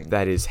relationship growing.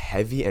 that is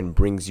heavy and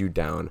brings you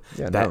down.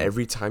 Yeah, that no.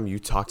 every time you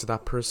talk to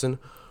that person,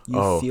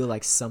 You feel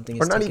like something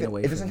is or not taken even.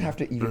 away It from doesn't you. have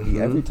to even be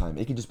every time.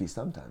 It can just be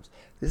sometimes.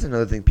 This is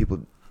another thing people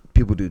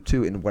do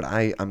too, and what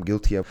I'm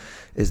guilty of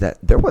is that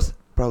there was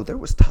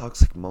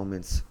toxic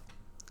moments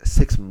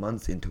 6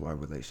 months into our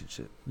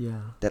relationship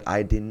Yeah. that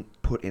I didn't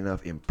put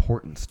enough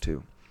importance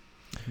to.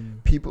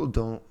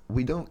 Mhm.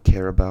 We don't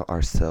care about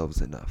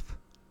ourselves enough,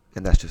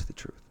 and that's just the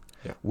truth.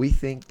 Yeah. We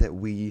think that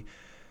and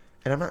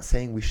I'm not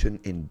saying we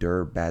shouldn't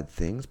endure bad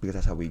things because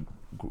that's how we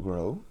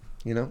grow,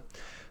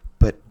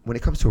 but when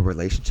it comes to a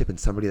relationship and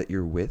somebody that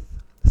you're with,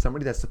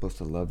 somebody that's supposed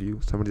to love you,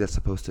 somebody that's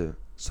supposed to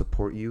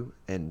support you,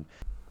 and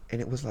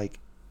it was like,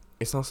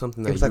 it's not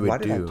something it that was you like, why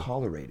would did do. I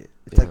tolerate it?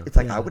 Yeah. It's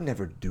like Yeah. I would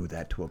never do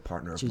that to a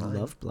partner of She's mine.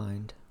 love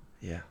blind.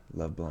 Yeah,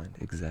 love blind.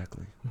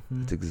 Exactly.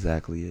 Mhm. That's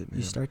exactly it, man.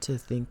 You start to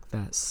think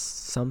that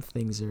some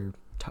things are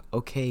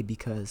okay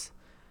because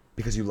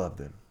Because you love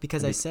them.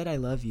 because And I be- said I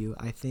love you.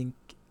 I think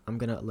I'm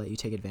gonna let you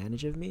take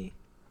advantage of me.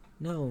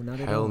 No, not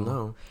at Hell all.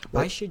 no.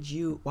 Why What? should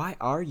you? Why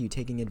are you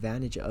taking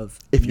advantage of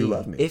If you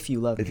love me. If you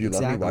love If me, you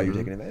exactly. love me, why are you Mhm.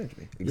 taking advantage of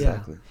me? Yeah.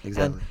 Exactly.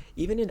 Exactly. And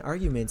even in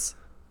arguments,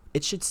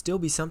 it should still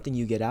be something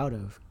you get out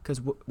of. Because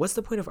what's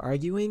the point of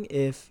arguing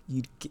if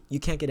you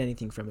can't get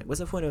anything from it? What's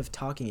the point of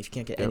talking if you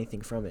can't get Yep.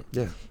 anything from it?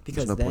 Yeah.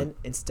 Because no then point.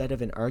 instead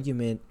of an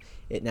argument,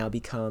 it now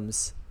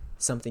becomes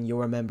something you'll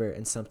remember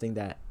and something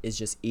that is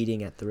just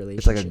eating at the It's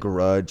relationship. like a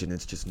grudge, and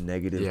it's just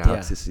negative Yeah.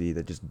 toxicity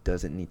that just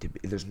doesn't need to be.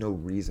 There's no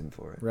reason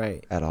for it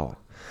Right. at all.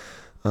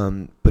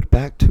 But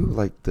back to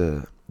like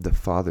the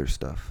father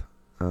stuff.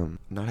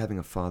 Not having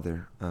a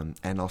father,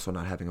 and also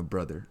not having a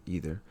brother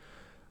either,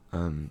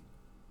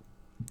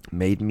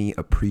 made me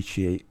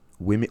appreciate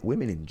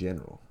women in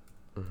general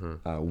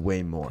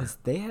way more. Because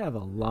they have a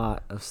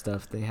lot of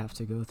stuff they have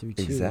to go through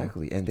too.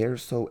 Exactly, and they're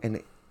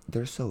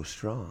so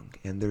strong,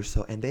 and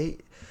they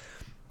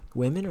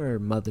Women or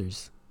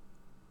mothers?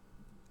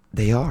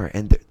 They are,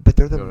 but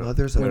they're the No, no.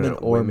 mothers of Women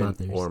or women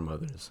mothers. or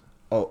mothers.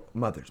 Oh,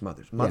 mothers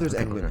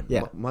okay, and women.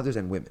 yeah. Mothers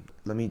and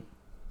women.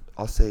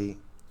 I'll say.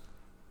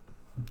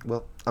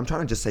 Well, I'm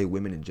trying to just say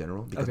women in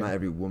general because Okay. not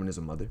every woman is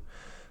a mother,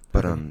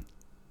 but Okay.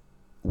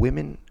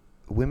 women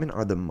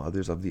are the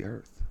mothers of the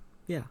earth.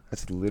 Yeah,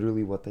 That's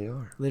literally what they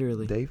are.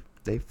 literally.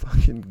 They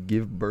fucking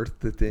give birth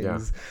to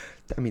things.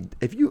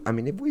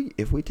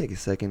 If we take a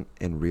second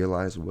and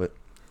realize what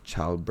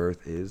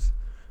childbirth is,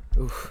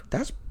 Oof.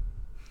 that's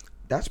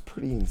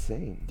pretty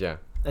insane. Yeah.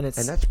 And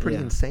That's pretty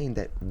yeah. insane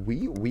that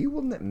we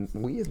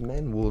as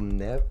men will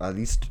never, at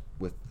least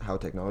with how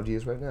technology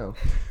is right now,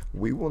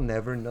 we will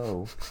never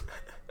know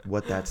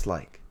what that's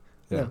like.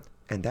 Yeah. No.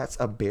 And that's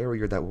a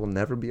barrier that we'll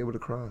never be able to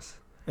cross.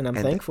 And I'm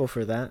And thankful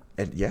for that.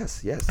 And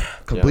yes,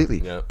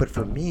 completely. yeah. But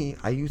for me,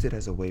 I use it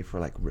as a way for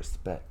like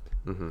respect.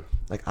 Mm-hmm.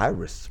 Like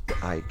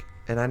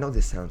and I know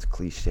this sounds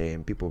cliche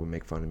and people will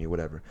make fun of me,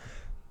 whatever,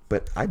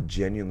 but I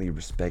genuinely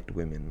respect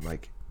women,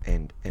 like,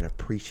 and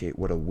appreciate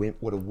what a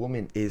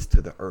woman is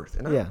to the earth.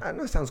 And Yeah. I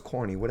know it sounds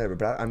corny, whatever,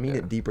 but I mean Yeah.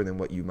 it deeper than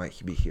what you might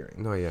be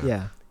hearing. No, yeah.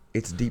 Yeah.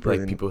 It's deeper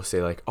Like than people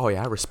say, like, oh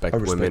yeah, I respect, I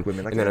respect women,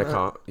 women. Like, and then I I'm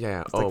call, not-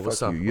 yeah, It's oh, like, what's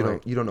fuck up? you.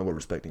 Like, You don't know what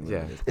respecting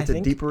women Yeah. is. I It's a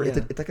think- deeper. yeah.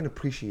 It's like an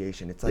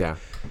appreciation. It's like yeah,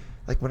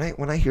 Like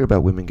when I hear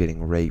about women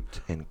getting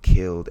raped and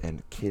killed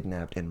and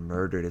kidnapped and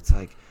murdered, it's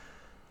like,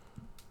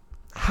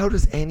 how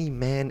does any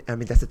man? I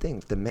mean, that's the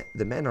thing.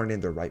 The men aren't in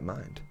their right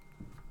mind.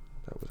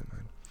 That wasn't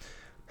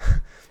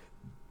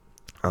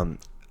mine.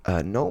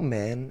 No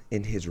man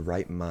in his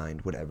right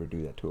mind would ever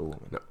do that to a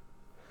woman. No.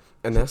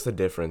 And that's the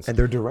difference. And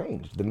they're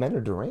deranged. The men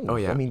are deranged. Oh,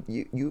 yeah. I mean,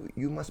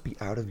 you must be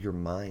out of your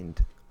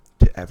mind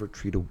to ever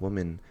treat a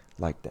woman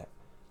like that.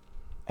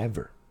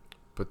 Ever.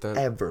 But then,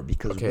 Ever.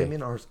 Because okay.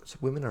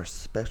 women are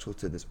special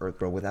to this earth,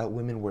 bro. Without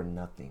women, we're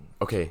nothing.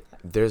 okay,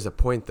 there's a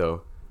point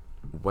though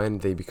when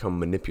they become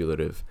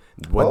manipulative.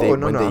 I'm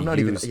not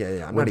even Use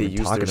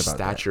their talking about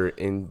stature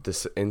in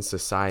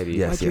society.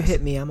 Yes, Why'd you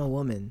hit me? I'm a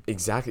woman.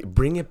 Exactly.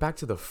 Bring it back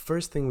to the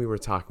first thing we were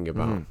talking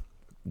about. Mhm.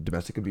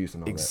 Domestic abuse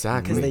and all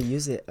Exactly. Because that. they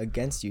use it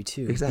against you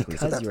too. Exactly.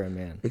 So Because that's- you're a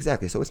man.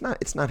 Exactly. So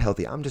it's not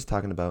healthy. I'm just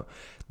talking about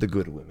the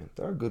good women.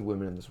 There are good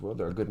women in this world.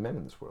 There are good men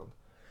in this world.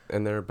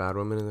 And there are bad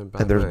women and there are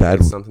bad And there's men. bad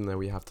It's wo- something that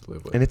we have to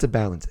live with. And it's a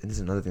balance. And this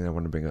is another thing I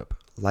want to bring up.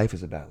 Life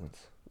is a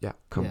balance. Yeah.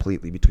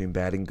 Completely between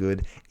bad and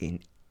good in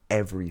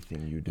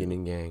everything you do. Yin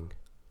and yang.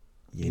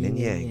 Yin and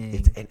yang. yang.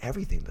 It's in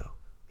everything though.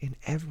 In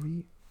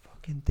every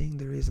fucking thing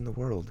there is in the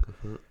world.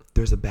 Mhm.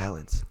 There's a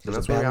balance. There's a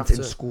that's why we balance have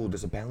in to- school.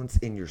 There's a balance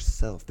in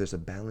yourself. There's a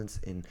balance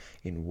in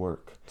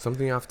work.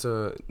 Something you have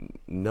to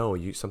know.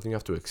 Something you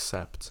have to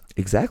accept.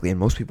 Exactly. And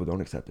most people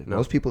don't accept it. No.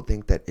 Most people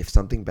think that if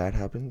something bad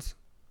happens,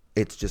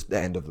 it's just the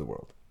end of the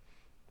world.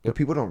 But Yep.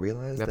 people don't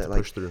realize You have that to like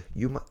push through.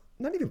 you might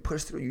not even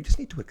push through. You just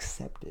need to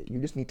accept it. You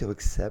just need to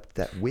accept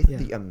that with Yeah.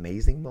 the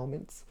amazing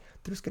moments,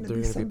 there's gonna There are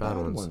be gonna some be bad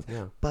ones.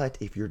 Yeah. But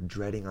if you're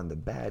dreading on the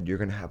bad, you're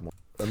gonna have more.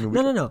 I mean,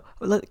 No.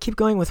 Keep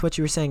going with what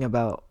you were saying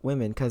about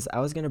women, because I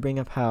was gonna bring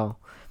up how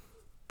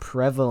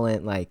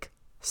prevalent like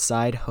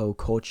side hoe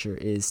culture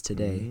is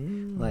today.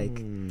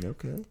 Like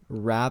okay.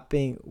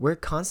 rapping, we're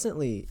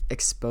constantly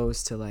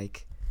exposed to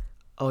like,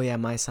 oh yeah,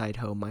 my side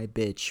hoe, my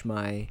bitch,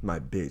 my. My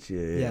bitch,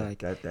 yeah. Yeah, like,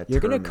 that You're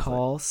gonna term is like-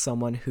 call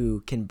someone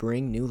who can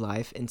bring new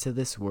life into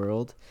this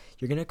world.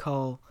 You're gonna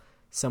call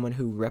someone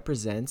who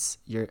represents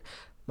your.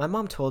 My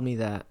mom told me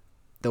that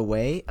the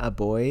way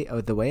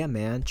a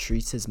man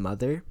treats his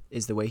mother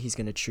is the way he's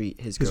gonna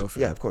treat his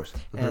girlfriend. yeah, of course,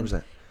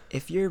 100%.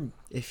 And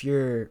if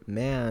your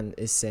man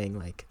is saying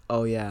like,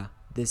 oh yeah,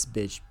 this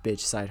bitch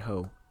side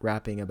hoe,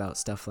 rapping about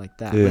stuff like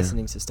that, Yeah.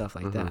 listening to stuff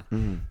like that,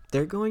 Mhm.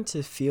 they're going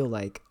to feel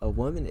like a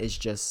woman is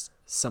just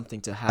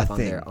something to have on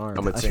thing. their arm,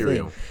 A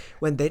material. thing.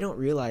 When they don't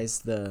realize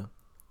the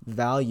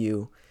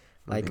value,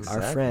 like our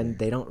Exactly. friend,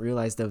 they don't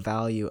realize the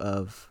value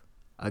of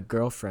a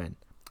girlfriend.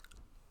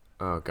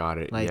 Oh, got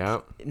it. Like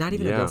Yeah. not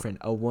even a Yeah. girlfriend,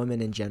 a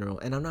woman in general.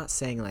 And I'm not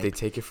saying like They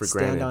take it for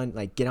stand granted. on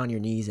like get on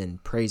your knees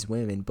and praise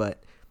women,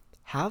 but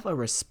have a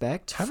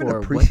respect Have an for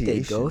what they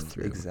appreciation, go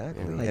through.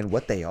 exactly, Yeah. Like- and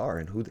what they are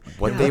and who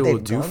What Yeah. they will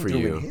they've do gone for through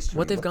in you. history,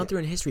 What they've gone they- through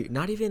in history.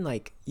 Not even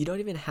like you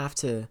don't even have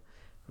to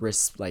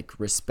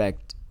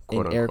respect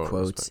Quote, in air unquote,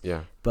 quotes, respect.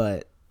 Yeah.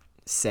 but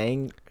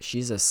saying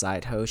she's a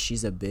side hoe,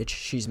 she's a bitch,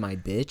 she's my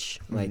bitch,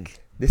 like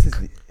This is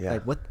yeah.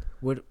 like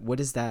what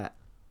is that?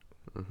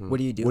 Mhm. What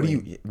are you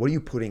doing? What are you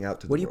putting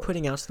out to What the are you world?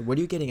 putting out to the, what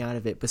are you getting out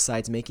of it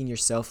besides making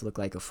yourself look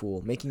like a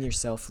fool, making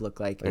yourself look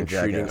like And a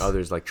treating jackass.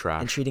 others like and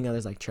trash. treating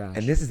others like trash.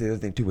 And this is the other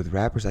thing too with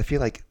rappers. I feel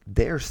like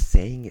they're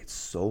saying it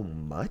so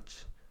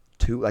much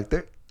too, like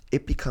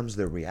it becomes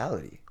their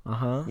reality.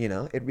 uh-huh. You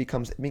know, it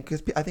becomes. I mean,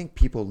 because I think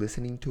people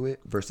listening to it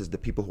versus the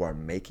people who are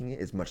making it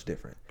is much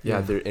different. Yeah,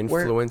 Yeah. they're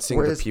influencing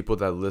whereas- the people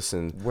that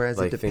listen. whereas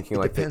it like dep- thinking it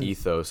like depends. the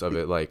ethos of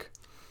it. Like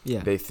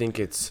Yeah. they think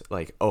it's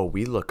like, oh,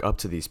 we look up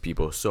to these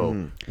people,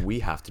 so we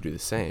have to do the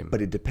same.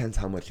 But it depends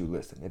how much you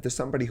listen. If there's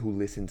somebody who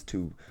listens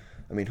to,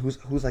 I mean,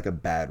 who's like a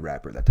bad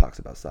rapper that talks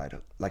about side,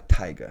 like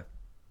Tyga.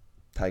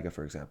 Tyga,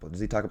 for example, does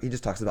he talk? He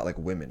just talks about like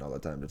women all the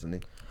time, doesn't he?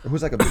 Or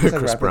who's like a Chris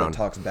rapper Brown. that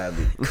talks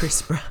badly?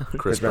 Chris Brown.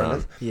 Chris Brown.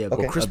 does? Yeah,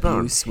 Okay. but Chris Brown.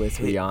 abuse with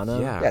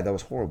Rihanna. Yeah. Yeah, that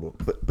was horrible.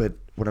 But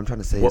what I'm trying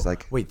to say Well, is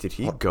like, wait, did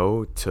he Oh.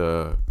 go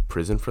to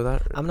prison for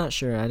that? I'm not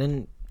sure. I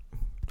don't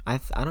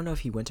know if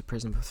he went to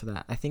prison for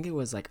that. I think it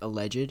was like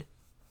alleged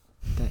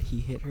that he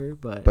hit her,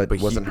 but but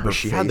But wasn't he- her but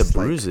she had the face,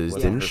 like- bruises,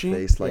 wasn't didn't her she?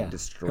 Face like yeah.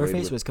 destroyed. Her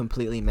face with- was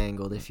completely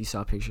mangled if you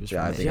saw pictures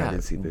Yeah, I from think it. I Yeah.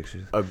 did see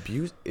pictures.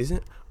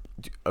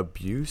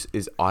 Abuse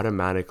is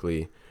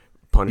automatically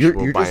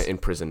punishable you're by just-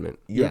 imprisonment.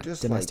 You're Yeah,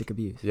 just domestic like,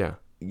 abuse. Yeah.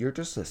 you're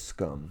just a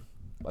scum.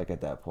 Like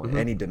at that point, Mhm.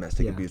 any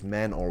domestic Yeah. abuse,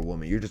 man or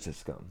woman, you're just a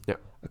scum. Yeah.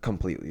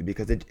 Completely,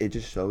 because it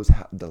just shows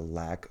how the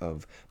lack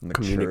of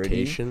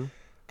maturity,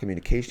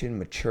 Communication.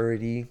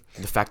 maturity.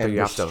 The fact that and you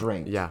have to.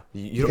 restraint. Yeah.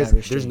 Yeah, There's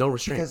restraint. no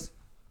restraint. Because,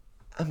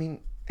 I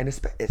mean,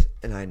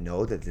 and I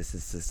know that this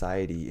is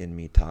society in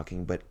me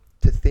talking, but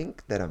to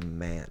think that a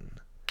man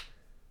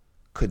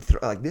could throw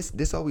like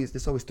this always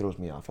throws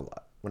me off a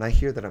lot when I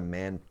hear that a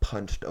man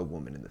punched a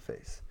woman in the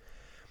face.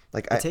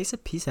 Like It takes a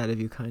piece out of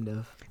you, kind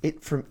of.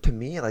 to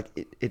me, like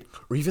it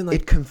or even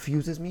like it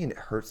confuses me and it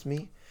hurts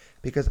me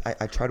because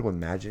I try to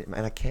imagine it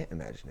and I can't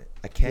imagine it.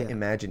 I can't Yeah.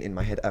 imagine in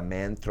my head a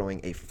man throwing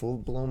a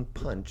full-blown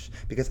punch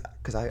because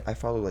I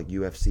follow like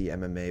UFC,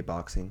 MMA,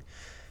 boxing,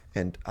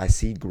 and I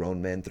see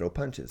grown men throw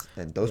punches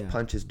and those Yeah.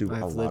 punches do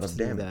I've a lot lived of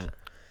through damage. that.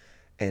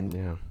 And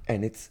Yeah.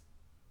 and it's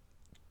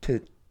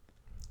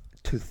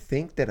to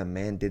think that a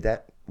man did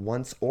that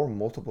once or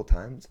multiple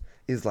times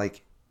is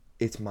like,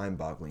 it's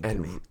mind-boggling to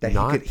And me that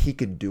not- he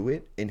could do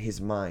it in his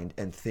mind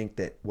and think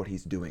that what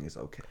he's doing is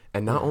okay.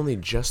 And not only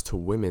just to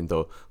women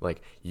though,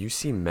 like you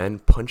see men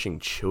punching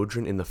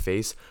children in the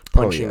face,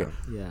 punching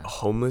Yeah.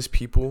 homeless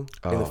people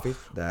in the Oh, face.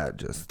 that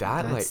just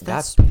That That's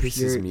that pure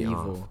pisses me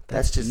evil. off.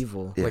 That's just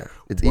evil. Yeah, Like,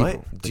 it's what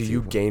evil. do It's you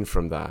evil. gain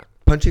from that?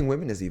 Punching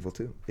women is evil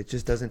too. It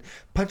just doesn't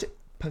hurting.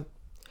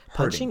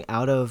 Punching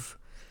out of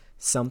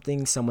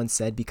something someone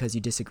said because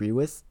you disagree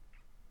with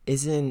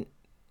isn't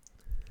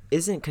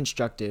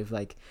constructive.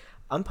 Like,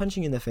 I'm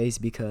punching you in the face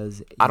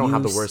because I don't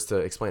have you the words to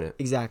explain it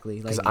exactly.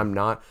 Like, because I'm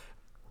not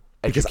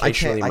Because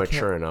educationally I can't,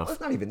 mature well, enough. it's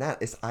not even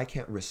that. It's I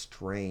can't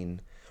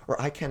restrain or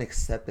I can't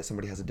accept that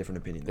somebody has a different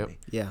opinion than Yep. me.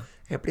 yeah,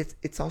 Yeah, but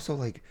it's also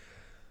like,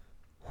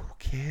 who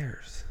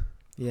cares?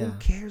 yeah. Who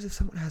cares if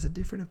someone has a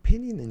different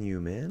opinion than you,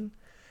 man?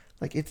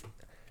 Like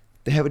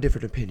they have a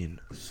different opinion.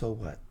 So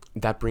what?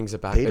 That brings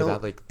it back. They Is don't.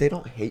 that like They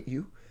don't hate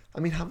you. I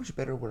mean, how much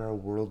better would our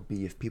world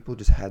be if people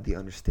just had the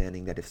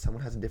understanding that if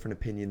someone has a different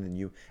opinion than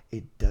you,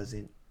 it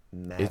doesn't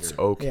matter. it's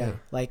okay? Yeah,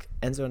 like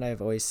Enzo and I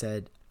have always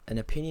said, an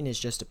opinion is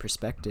just a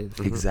perspective.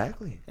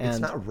 Exactly. It's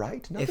And not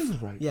right. Nothing's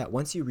right. Yeah,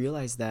 once you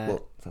realize that Well,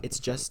 it's something's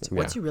just right.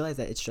 once Yeah. you realize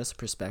that it's just a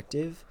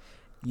perspective,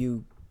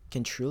 you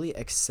can truly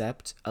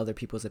accept other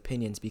people's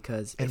opinions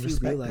because And if you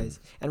respect realize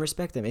and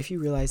respect them, if you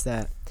realize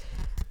that,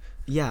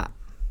 yeah,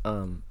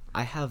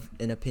 I have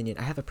an opinion,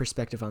 I have a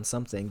perspective on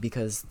something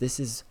because this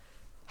is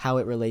how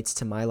it relates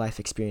to my life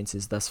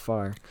experiences thus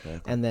far,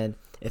 Exactly. and then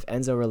if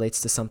Enzo relates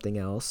to something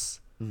else,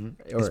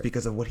 It's or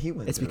because of what he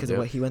went it's through. because Yeah. of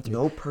what he went through.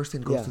 No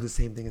person goes Yeah. through the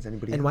same thing as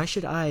anybody And else. why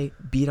should I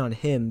beat on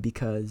him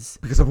because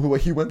Because of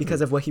what he went because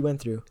through. of what he went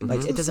through?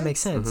 Like, it doesn't make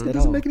sense It at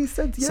doesn't all. make any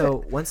sense yet.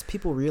 So once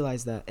people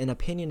realize that an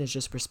opinion is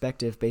just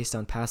perspective based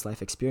on past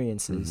life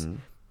experiences,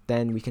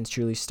 then we can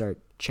truly start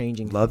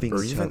changing. loving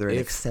Or each even other and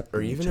if, accepting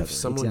or even each if other.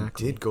 someone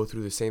Exactly. did go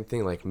through the same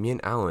thing, like me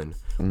and Alan,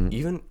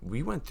 even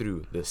we went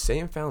through the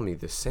same family,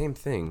 the same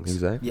things.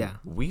 Exactly. Yeah,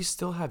 We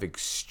still have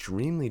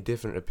extremely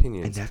different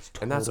opinions,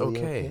 And that's totally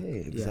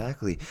okay.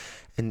 Exactly.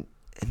 And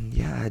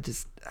yeah,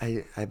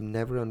 I've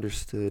never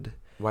understood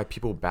Why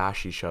people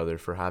bash each other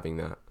for having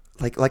that?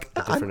 like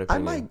A different I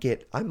opinion.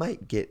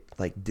 might get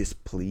like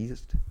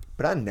displeased,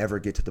 but I never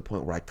get to the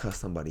point where I cuss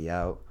somebody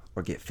out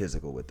or get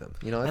physical with them.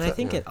 You know, and it's I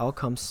think it all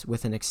comes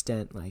with an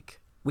extent. Like,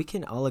 we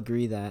can all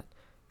agree that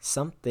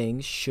some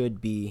things should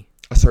be.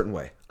 a certain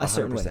way. A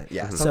certain way. 100%.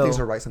 Yeah, Mhm. some things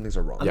So, are right, some things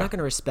are wrong. I'm Yeah. not going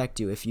to respect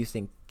you if you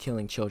think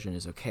killing children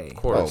is okay. Of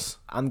course.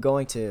 I'm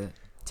going to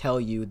tell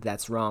you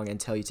that's wrong and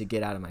tell you to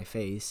get out of my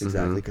face.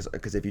 Exactly,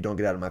 because if you don't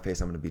get out of my face,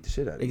 I'm gonna beat the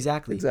shit out of you.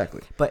 Exactly. Exactly.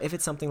 But if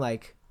it's something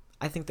like,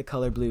 I think the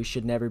color blue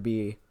should never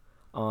be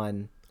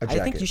on. A I think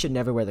jacket. you should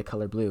never wear the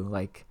color blue.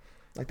 Like,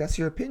 Like that's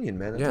your opinion,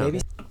 man. That's Yeah.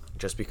 maybe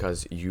Just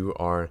because you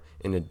are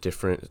in a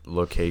different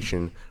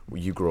location,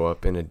 you grow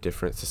up in a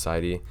different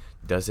society,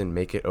 doesn't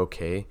make it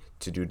okay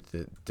to do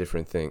the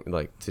different thing,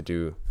 like to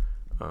do,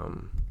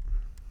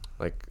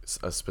 like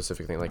a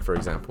specific thing. Like for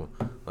example,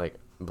 like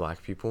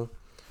black people.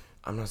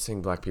 I'm not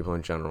saying black people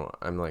in general.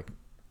 I'm like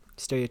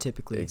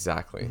stereotypically.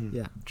 exactly,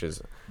 Yeah. which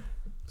is,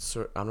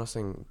 I'm not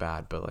saying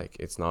bad, but like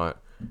it's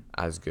not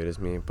as good as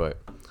me.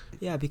 But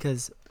Yeah,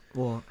 because,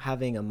 well,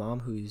 having a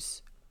mom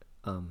who's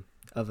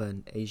of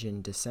an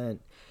Asian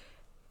descent,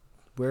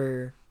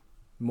 we're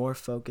more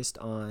focused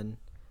on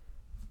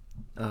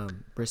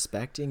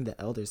respecting the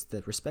elders.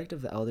 The respect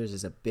of the elders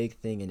is a big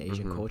thing in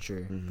Asian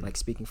culture. Like,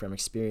 speaking from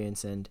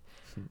experience and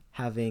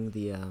having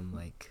the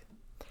like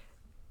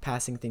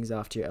passing things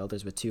off to your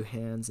elders with two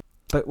hands.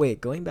 But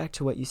wait, going back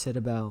to what you said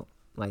about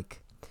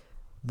like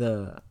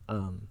the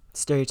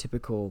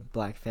stereotypical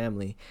black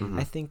family,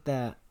 I think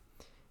that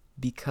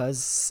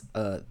because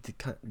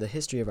the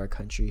history of our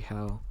country,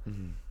 how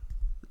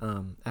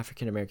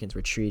African Americans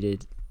were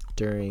treated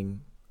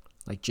during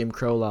like Jim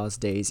Crow laws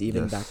days,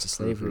 even back to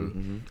slavery.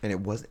 And it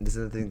wasn't. This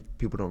is the thing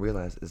people don't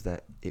realize is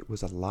that it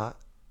was a lot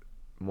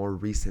more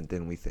recent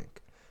than we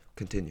think.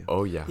 Continue.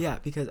 oh yeah, Yeah,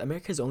 because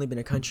America's only been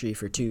a country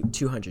for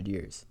 200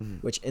 years,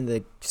 which in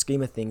the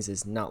scheme of things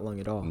is not long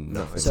at all.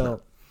 No, it's So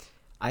not.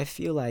 I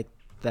feel like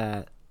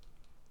that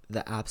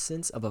the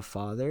absence of a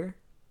father,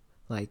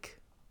 like,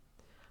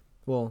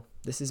 well,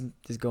 this is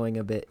going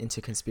a bit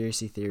into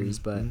conspiracy theories,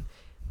 but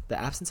the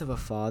absence of a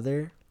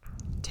father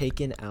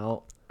taking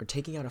out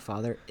a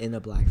father in a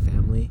black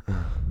family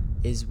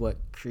is what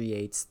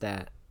creates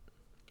that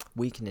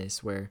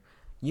weakness where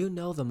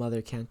the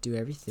mother can't do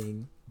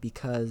everything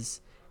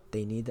because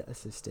they need the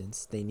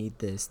assistance, they need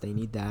this, they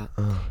need that,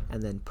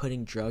 and then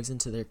putting drugs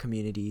into their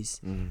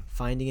communities,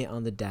 finding it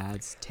on the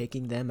dads,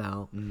 taking them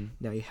out.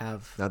 Now you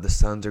have Now the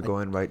sons are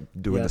going right,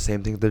 doing yeah, the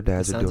same things their the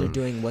dads sons are are doing.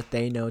 doing what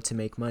they know to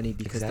make money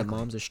because the Exactly.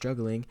 moms are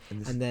struggling.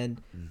 And this- And then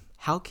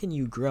how can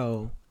you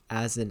grow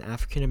as an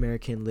African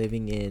American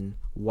living in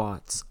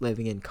Watts,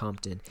 living in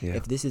Compton, Yeah.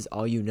 if this is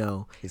all you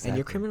know and you're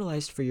Exactly.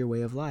 criminalized for your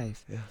way of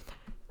life? Yeah.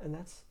 And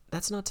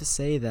that's not to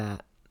say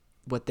that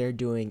what they're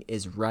doing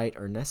is right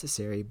or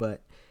necessary,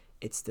 but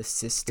it's the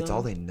system. It's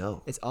all they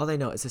know. It's all they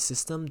know. It's a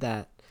system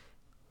that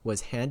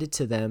was handed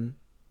to them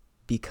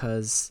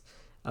because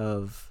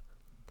of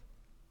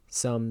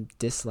some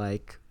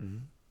dislike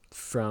Mhm.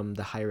 from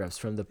the higher ups,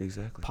 from the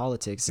Exactly.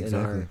 politics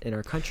Exactly. in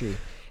our country.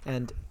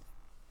 And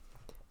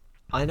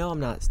I know I'm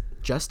not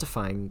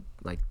justifying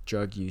like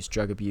drug use,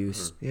 drug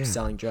abuse, Yeah.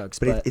 selling drugs,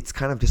 But but it's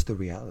kind of just the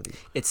reality.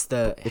 it's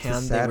the it's a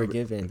hand sad they were re-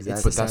 given. exactly.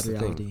 It's But a that's sad the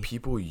reality. thing.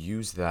 People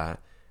use that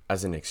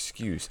as an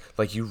excuse.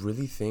 Like, you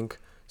really think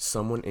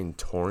someone in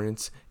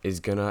Torrance is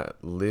gonna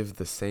live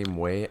the same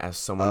way as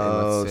someone in,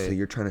 Oh, let's say, so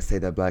you're trying to say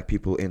that black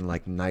people in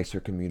like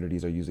nicer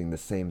communities are using the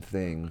same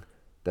thing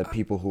that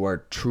people who are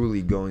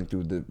truly going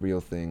through the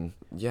real thing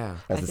yeah.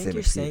 as I the think same you're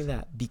excuse. saying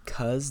that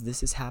because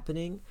this is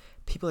happening,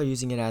 people are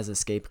using it as a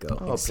scapegoat.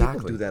 Oh, Exactly.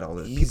 people do that all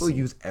the time. People Easy.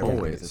 use everything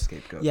as a Always.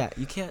 scapegoat. Yeah,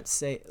 you can't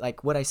say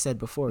like what I said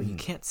before. You Mhm.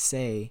 can't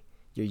say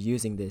you're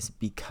using this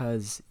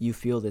because you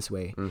feel this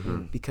way.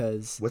 Mm-hmm.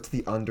 Because What's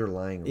the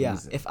underlying yeah,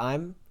 reason? if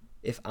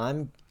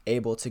I'm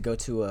able to go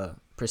to a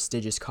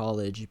prestigious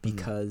college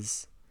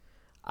because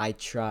I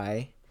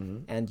try,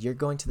 Mhm. and you're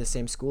going to the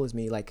same school as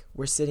me, like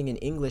we're sitting in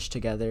English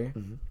together,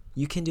 Mhm.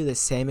 you can do the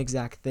same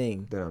exact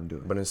thing. that I'm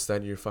doing. But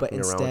instead, you're But fucking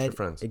around with your instead,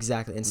 friends.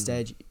 exactly.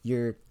 Instead,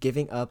 you're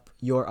giving up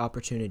your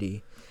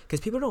opportunity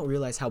because people don't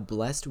realize how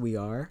blessed we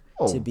are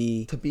to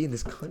be in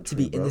this country. to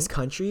be in bro. this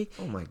country,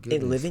 Oh my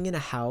goodness. and living in a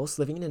house,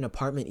 living in an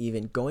apartment,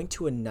 even going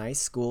to a nice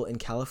school in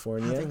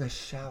California, having a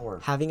shower.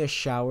 having a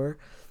shower.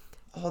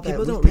 All that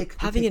People we don't take, we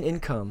having take- an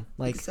income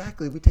like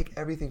exactly. We take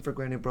everything for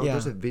granted, bro. Yeah.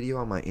 There's a video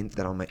on my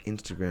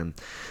Instagram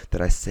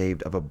that I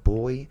saved of a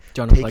boy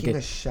Do you wanna plug taking it?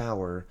 a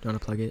shower. Do you want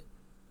to plug it?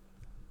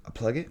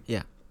 Plug it.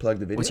 Yeah. Plug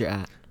the video. What's your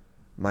ad?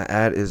 My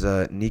ad is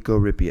Nico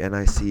Rippy,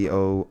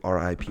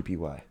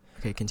 NICORIPPY.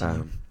 Okay,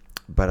 continue.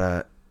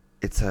 But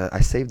it's I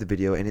saved the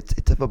video, and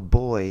it's of a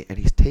boy, and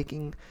he's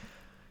taking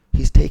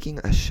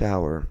a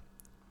shower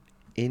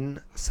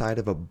inside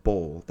of a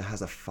bowl that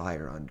has a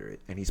fire under it,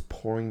 and he's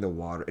pouring the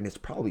water, and it's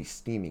probably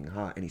steaming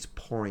hot, and he's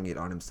pouring it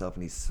on himself,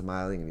 and he's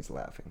smiling and he's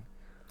laughing.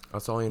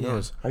 That's all he Yeah.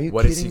 knows. Are you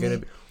What is he kidding gonna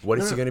me? be, What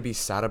No, is he no. gonna be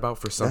sad about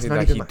for something not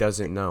that even he my-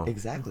 doesn't know?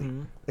 Exactly.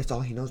 Mhm. It's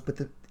all he knows. But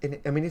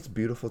I mean, it's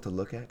beautiful to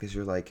look at because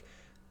you're like,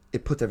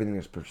 it puts everything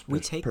in We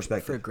take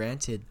perspective. for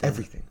granted that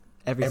everything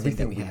everything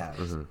that we have.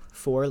 Mhm.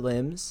 4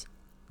 limbs,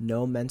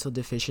 no mental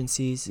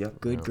deficiencies, Yep.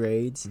 good Yeah.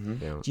 grades.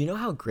 Mhm. Yeah. Do you know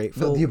how No,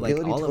 grateful the like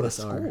ability all to of go to us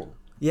are? school.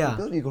 Yeah. The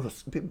ability to go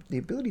to the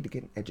ability to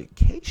get an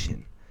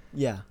education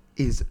Yeah.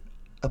 is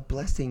a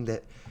blessing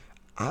that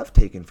I've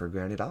taken for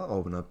granted. I'll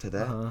open up to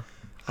that. Uh-huh.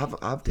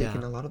 I've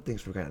taken Yeah. a lot of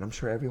things for granted. I'm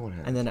sure everyone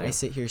has. And then Yeah. I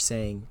sit here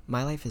saying,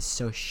 my life is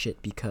so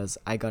shit because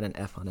I got an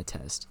F on a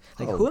test.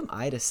 Like, Oh. who am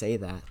I to say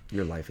that?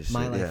 Your life is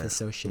My shit, life yeah. is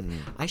so shit. Mhm.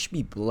 I should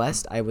be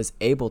blessed I was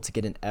able to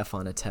get an F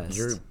on a test.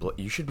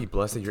 You should be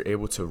blessed that you're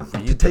able to read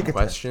take a the test.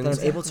 questions. That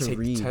I'm able to take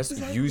read. tests,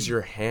 Exactly. use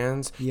your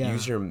hands, Yeah.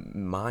 use your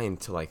mind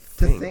to like To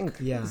think. think.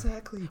 Yeah.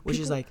 Exactly. Which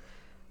is People- like,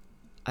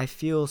 I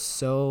feel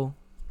so,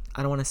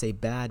 I don't want to say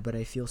bad, but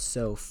I feel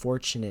so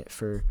fortunate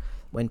for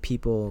when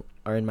people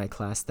are in my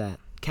class that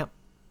can't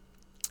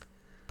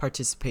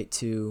participate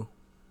to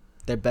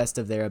their best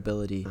of their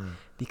ability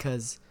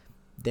because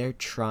they're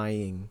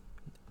trying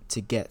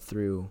to get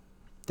through.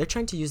 They're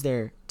trying to use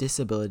their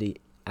disability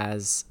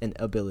as an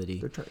ability,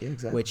 They're yeah,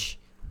 exactly. which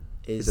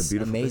It's a is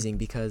beautiful thing. amazing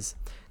because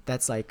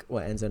that's like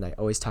what Enzo and I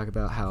always talk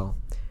about, how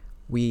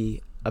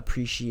we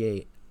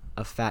appreciate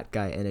a fat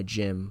guy in a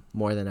gym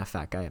more than a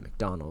fat guy at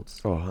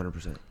McDonald's. Oh,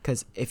 100%.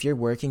 Because if you're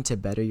working to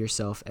better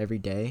yourself every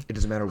day, It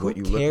doesn't matter who what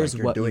you look cares like.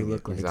 You're what doing you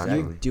look it. like?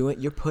 Exactly.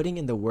 You're putting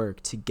in the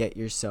work to get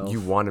yourself.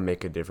 You want to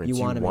make a difference. You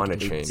You wanna want make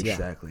to a change. difference, yeah.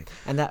 Exactly.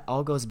 And that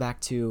all goes back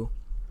to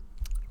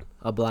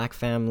a black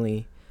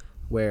family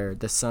where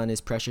the son is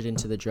pressured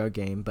into the drug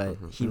game, but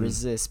he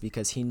resists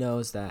because he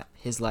knows that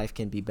his life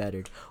can be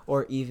bettered.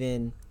 Or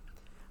even,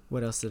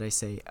 what else did I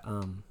say?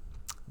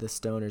 The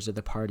stoners or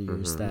the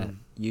partiers that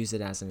use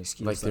it as an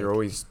excuse. Like, there are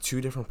always two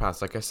different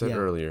paths. Like I said Yeah.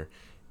 earlier,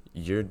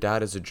 your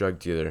dad is a drug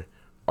dealer.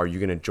 Are you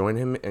gonna join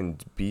him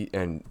and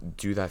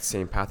do that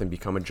same path and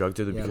become a drug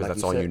dealer Yeah, because like that's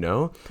you all said. you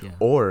know? Yeah.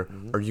 Or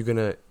are you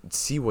gonna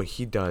see what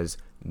he does,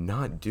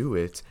 not do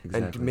it,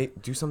 Exactly.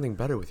 and do something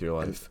better with your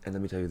life? And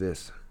let me tell you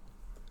this.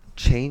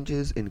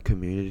 Changes in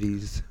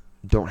communities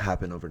don't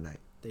happen overnight.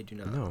 They do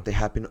not. No. They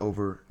happen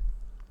over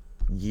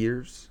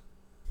years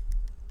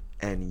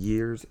and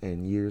years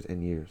and years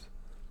and years.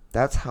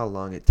 That's how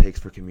long it takes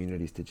for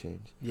communities to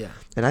change. Yeah.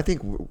 And I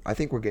think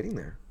we're getting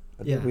there.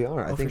 I think Yeah. we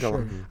are. Oh, for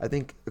sure. I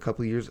think a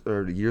couple of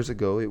years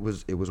ago it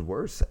was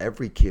worse.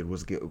 Every kid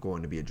was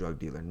going to be a drug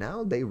dealer.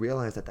 Now they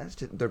realize that that's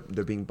just they're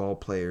being ball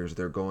players.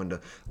 They're going to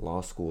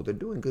law school. They're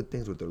doing good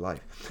things with their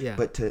life. Yeah.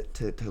 But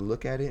to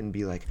look at it and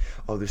be like,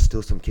 oh, there's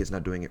still some kids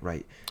not doing it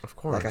right. Of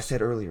course. Like I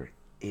said earlier,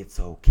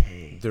 it's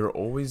okay. They're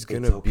always It's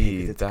gonna okay, 'cause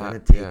be it's that. gonna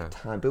take Yeah.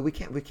 time. But we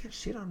can't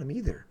shit on them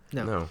either.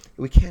 No.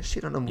 We can't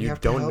shit on them. We You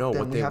have don't to help know them.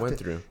 what We they have went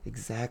to- through.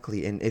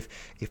 Exactly. And if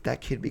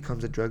that kid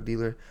becomes a drug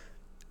dealer,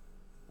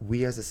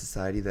 we as a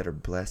society that are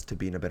blessed to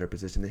be in a better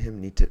position than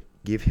him need to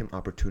give him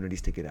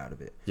opportunities to get out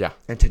of it. Yeah.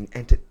 And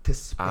to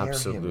spare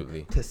Absolutely.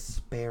 him. To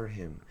spare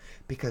him.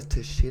 Because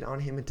to shit on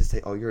him and to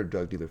say, oh, you're a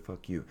drug dealer,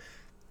 fuck you.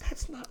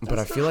 That's not. But I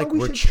that's feel not like how we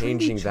we're should treat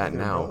changing each that other,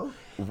 now.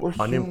 bro. We're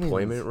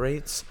Unemployment humans.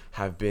 rates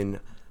have been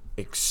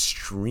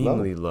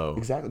extremely low.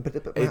 Exactly,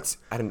 but It's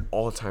at an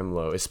all-time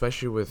low,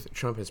 especially with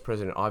Trump as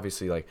president.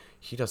 Obviously, like,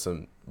 he does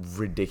some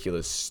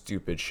ridiculous,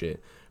 stupid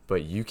shit.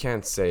 But you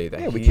can't say that.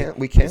 yeah, we he can't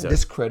is a-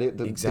 discredit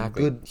the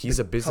exactly. good. He's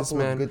the a businessman.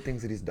 Couple of good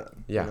things that he's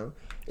done. Yeah. You know?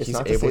 It's He's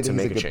not to able say to that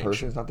make he's a a good change.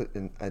 person. It's not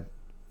that.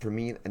 For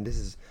me, and this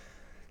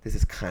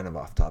is kind of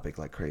off topic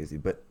like crazy,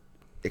 but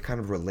it kind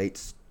of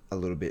relates a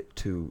little bit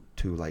to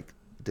like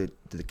the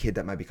kid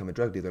that might become a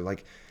drug dealer.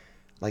 Like,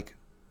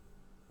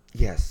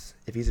 yes,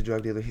 if he's a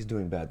drug dealer, he's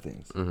doing bad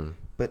things. Mm-hmm.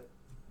 But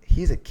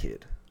he's a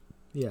kid.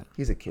 Yeah,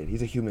 He's a kid.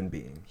 He's a human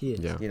being. he is.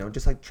 Yeah. You know,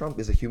 just like Trump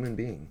is a human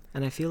being.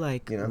 And I feel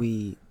like You know?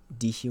 we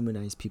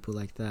dehumanize people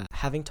like that.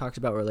 Having talked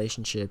about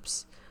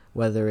relationships,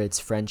 whether it's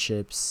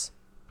friendships,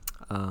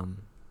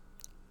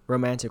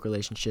 romantic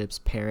relationships,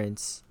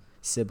 parents,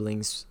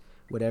 siblings,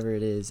 whatever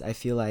it is, I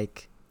feel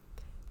like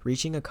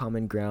reaching a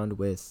common ground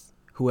with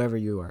whoever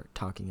you are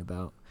talking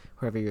about,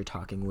 whoever you're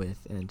talking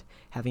with, and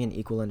having an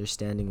equal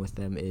understanding with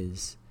them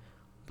is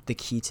the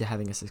key to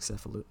having a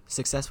successful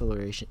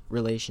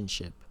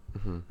relationship.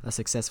 Mm-hmm. A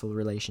successful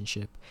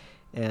relationship.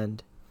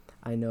 And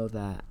I know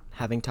that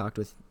having talked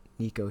with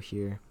Nico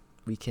here,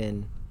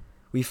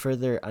 we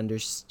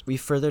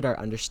furthered our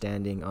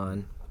understanding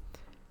on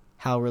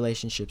how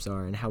relationships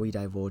are and how we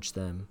divulge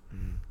them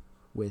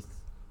with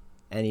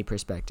any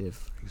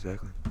perspective.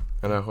 Exactly.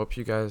 And I hope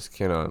you guys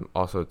can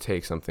also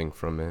take something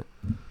from it.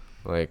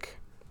 Like,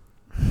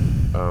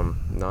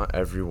 not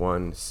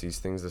everyone sees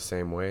things the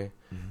same way.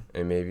 Mm-hmm.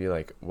 And maybe,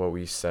 like, what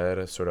we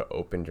said sort of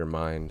opened your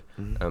mind.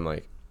 Mm-hmm. And,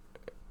 like,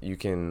 you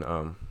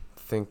can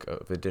think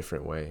of a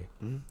different way.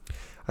 Mm-hmm.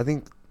 I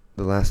think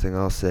the last thing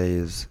I'll say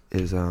is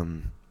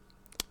when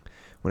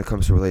it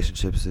comes to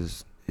relationships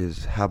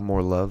is have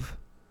more love.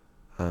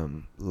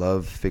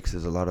 Love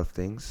fixes a lot of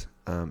things,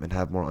 and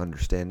have more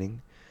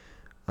understanding,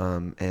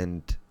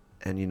 and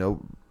you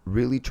know,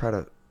 really try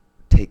to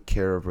take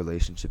care of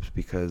relationships,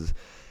 because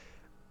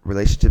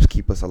relationships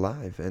keep us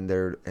alive, and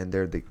they're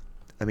the,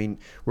 I mean,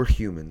 we're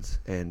humans,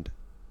 and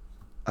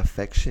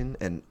affection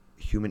and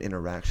human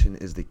interaction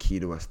is the key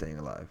to us staying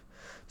alive.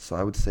 So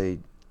I would say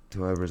to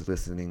whoever's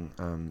listening,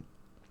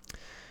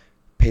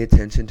 pay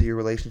attention to your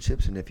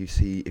relationships, and if you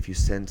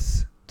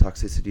sense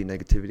toxicity,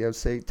 negativity, I would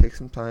say take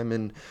some time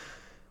and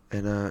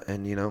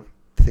you know,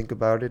 think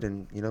about it,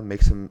 and you know,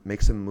 make some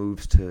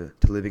moves to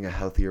living a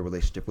healthier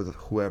relationship with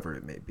whoever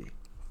it may be.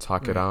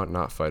 Talk it out,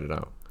 not fight it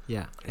out.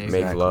 Yeah.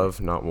 Exactly. Make love,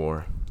 not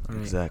war. All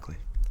right. Exactly.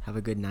 Have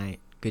a good night,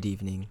 good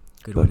evening,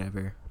 good Bye.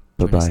 whatever.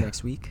 Join us Bye-bye.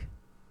 next week.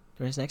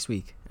 Join us next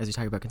week as we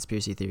talk about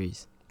conspiracy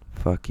theories.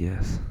 Fuck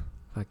yes.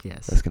 Fuck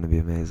yes. That's gonna be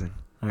amazing.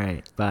 All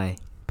right. Bye.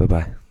 Bye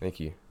bye. Thank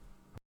you.